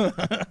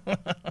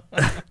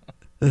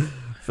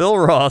 Phil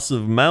Ross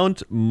of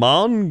Mount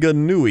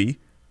Maunganui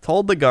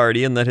told The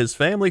Guardian that his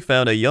family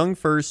found a young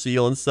fur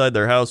seal inside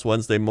their house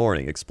Wednesday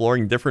morning,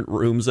 exploring different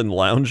rooms and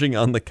lounging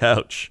on the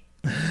couch.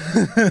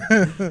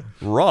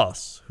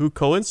 Ross, who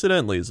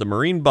coincidentally is a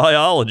marine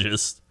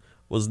biologist,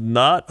 was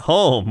not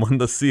home when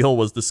the seal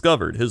was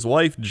discovered. His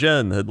wife,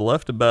 Jen, had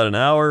left about an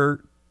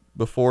hour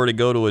before to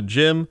go to a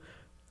gym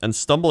and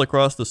stumbled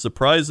across the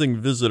surprising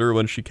visitor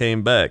when she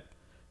came back.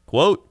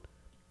 Quote,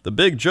 "The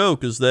big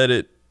joke is that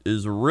it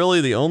is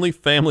really the only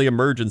family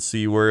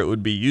emergency where it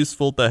would be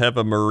useful to have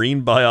a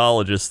marine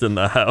biologist in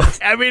the house."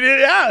 I mean,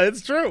 yeah,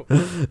 it's true.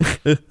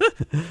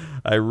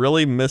 I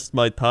really missed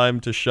my time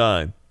to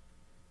shine.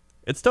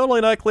 It's totally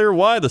not clear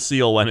why the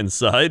seal went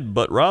inside,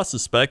 but Ross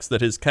suspects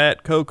that his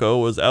cat Coco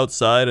was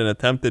outside and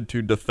attempted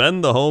to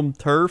defend the home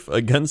turf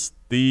against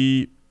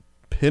the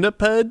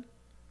pinniped.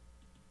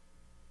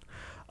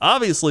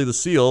 Obviously, the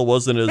seal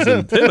wasn't as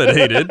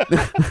intimidated.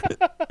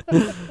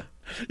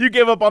 You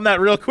gave up on that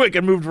real quick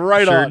and moved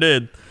right on. Sure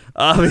did.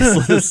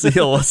 Obviously, the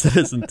seal wasn't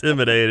as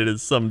intimidated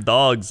as some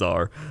dogs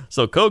are,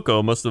 so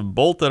Coco must have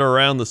bolted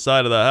around the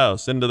side of the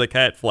house into the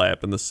cat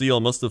flap, and the seal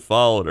must have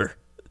followed her.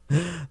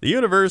 The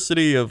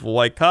University of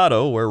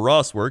Waikato, where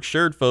Ross works,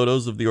 shared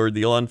photos of the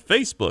ordeal on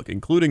Facebook,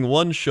 including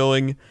one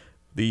showing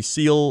the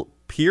seal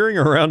peering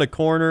around a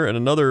corner and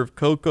another of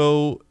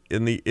Coco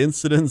in the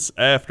incident's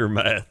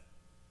aftermath.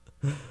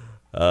 Here,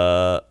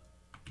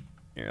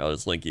 I'll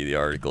just link you the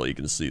article. You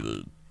can see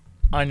the...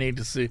 I need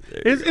to see.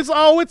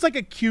 It's like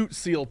a cute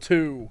seal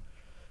too.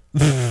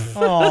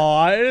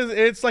 Oh,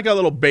 it's like a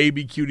little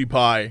baby cutie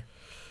pie.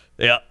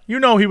 Yeah. You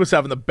know he was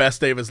having the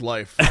best day of his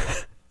life.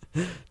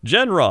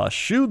 Jen Ross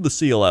shooed the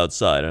seal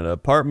outside, and an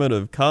apartment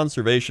of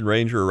conservation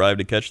ranger arrived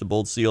to catch the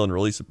bold seal and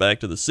release it back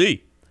to the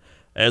sea.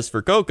 As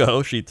for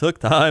Coco, she took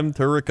time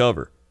to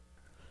recover.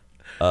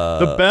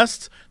 The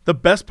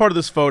best part of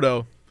this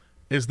photo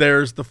is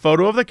there's the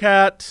photo of the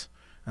cat,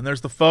 and there's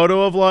the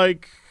photo of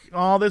like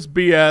all this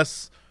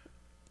BS.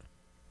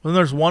 Then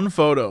there's one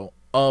photo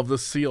of the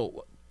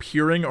seal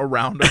peering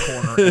around a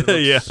corner.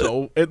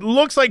 And it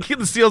looks like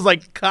the seal's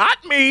like,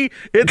 caught me.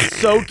 It's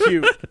so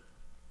cute.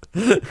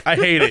 I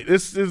hate it.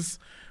 This is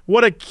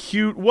what a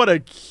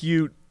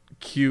cute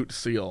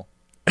seal.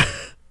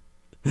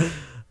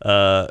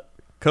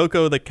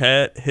 Coco the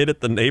cat hid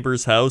at the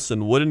neighbor's house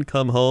and wouldn't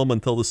come home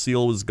until the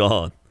seal was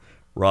gone,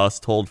 Ross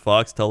told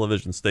Fox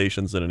television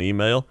stations in an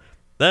email.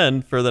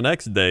 Then, for the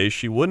next day,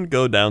 she wouldn't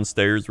go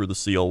downstairs where the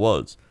seal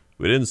was.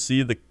 We didn't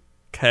see the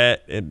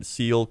cat and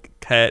seal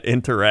cat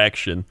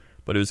interaction,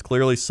 but it was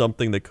clearly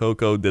something that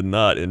Coco did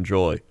not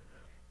enjoy.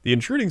 The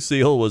intruding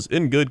seal was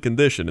in good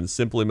condition and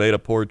simply made a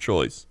poor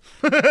choice.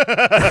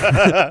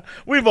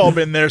 We've all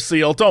been there,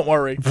 seal. Don't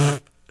worry.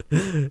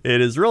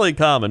 It is really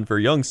common for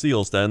young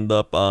seals to end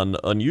up on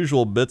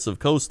unusual bits of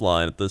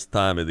coastline at this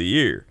time of the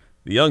year.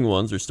 The young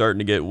ones are starting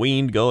to get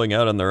weaned going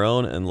out on their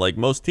own, and like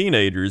most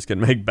teenagers, can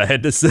make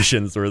bad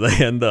decisions where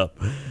they end up.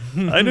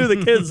 I knew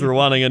the kids were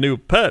wanting a new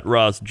pet,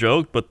 Ross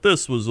joked, but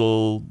this was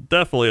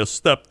definitely a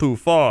step too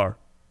far.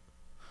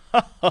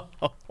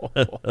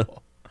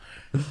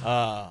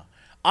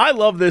 I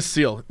love this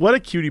seal. What a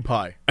cutie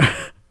pie.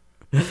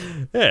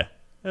 Yeah.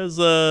 This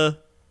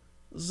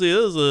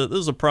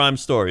is a prime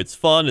story. It's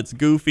fun. It's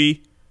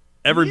goofy.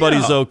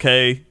 Everybody's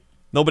okay.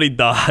 Nobody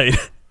died.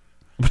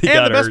 But he And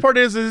got the best hurt. part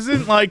is, it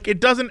isn't like it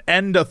doesn't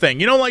end a thing.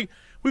 You know, like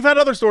we've had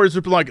other stories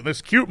where people like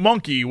this cute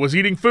monkey was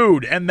eating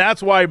food, and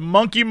that's why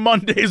Monkey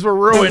Mondays were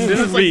ruined. And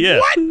it's like, Yeah.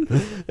 what?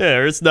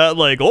 Yeah, it's not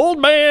like old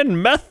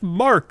man Meth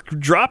Mark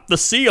dropped the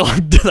seal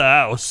into the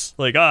house.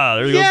 Like,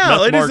 there goes Yeah,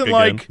 Meth it Mark isn't again.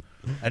 like,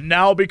 and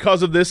now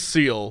because of this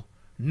seal,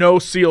 no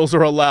seals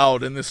are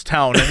allowed in this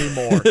town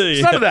anymore.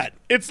 It's none of that.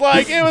 It's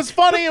like, it was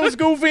funny, it was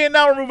goofy, and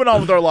now we're moving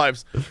on with our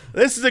lives.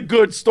 This is a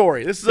good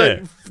story. This is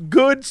a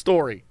good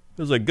story.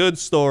 It was a good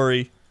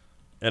story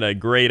and a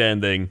great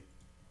ending.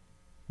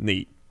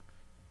 Neat.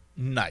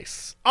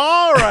 Nice.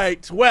 All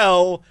right.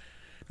 Well,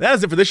 that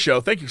is it for this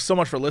show. Thank you so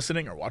much for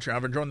listening or watching or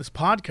ever enjoying this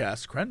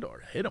podcast.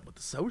 Krendor, hit them with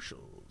the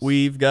socials.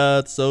 We've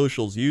got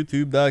socials.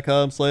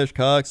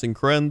 YouTube.com/Cox and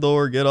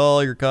Krendor. Get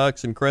all your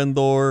Cox and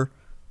Krendor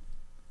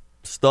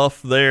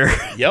stuff there.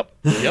 Yep.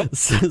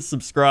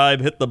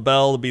 Subscribe, hit the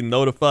bell to be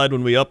notified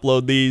when we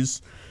upload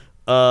these.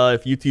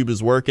 If YouTube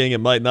is working, it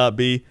might not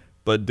be,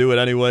 but do it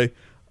anyway.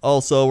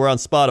 Also, we're on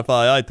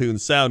Spotify, iTunes,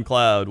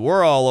 SoundCloud.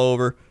 We're all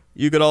over.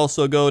 You could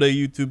also go to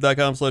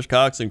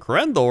youtube.com/Cox and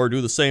Krendor.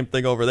 Do the same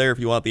thing over there if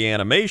you want the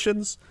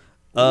animations.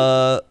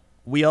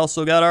 We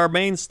also got our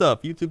main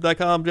stuff.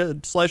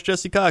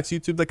 youtube.com/Jesse Cox,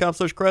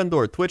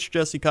 youtube.com/Krendor, Twitch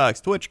Jesse Cox,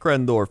 Twitch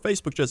Krendor,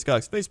 Facebook Jesse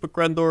Cox, Facebook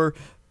Krendor,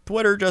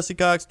 Twitter Jesse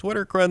Cox,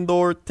 Twitter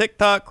Krendor,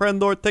 TikTok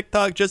Krendor,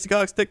 TikTok Jesse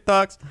Cox,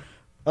 TikToks.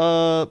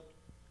 The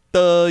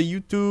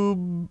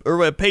YouTube or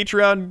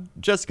Patreon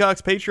Jesse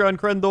Cox, Patreon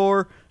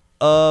Krendor.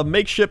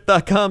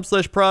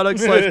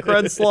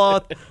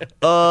 Makeshift.com/product/Krensloth,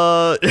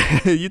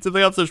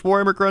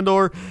 youtube.com/Warhammer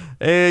Krendor,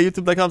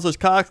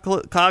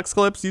 youtube.com/Cox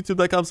Clips,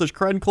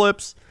 youtube.com/Kren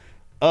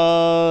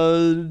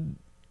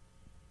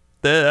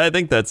I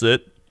think that's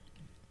it.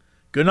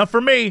 Good enough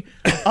for me.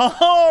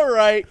 All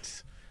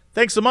right.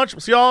 Thanks so much. We'll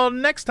see y'all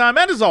next time.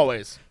 And as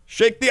always,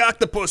 Shake the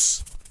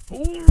octopus.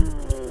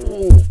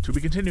 to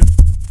be continued.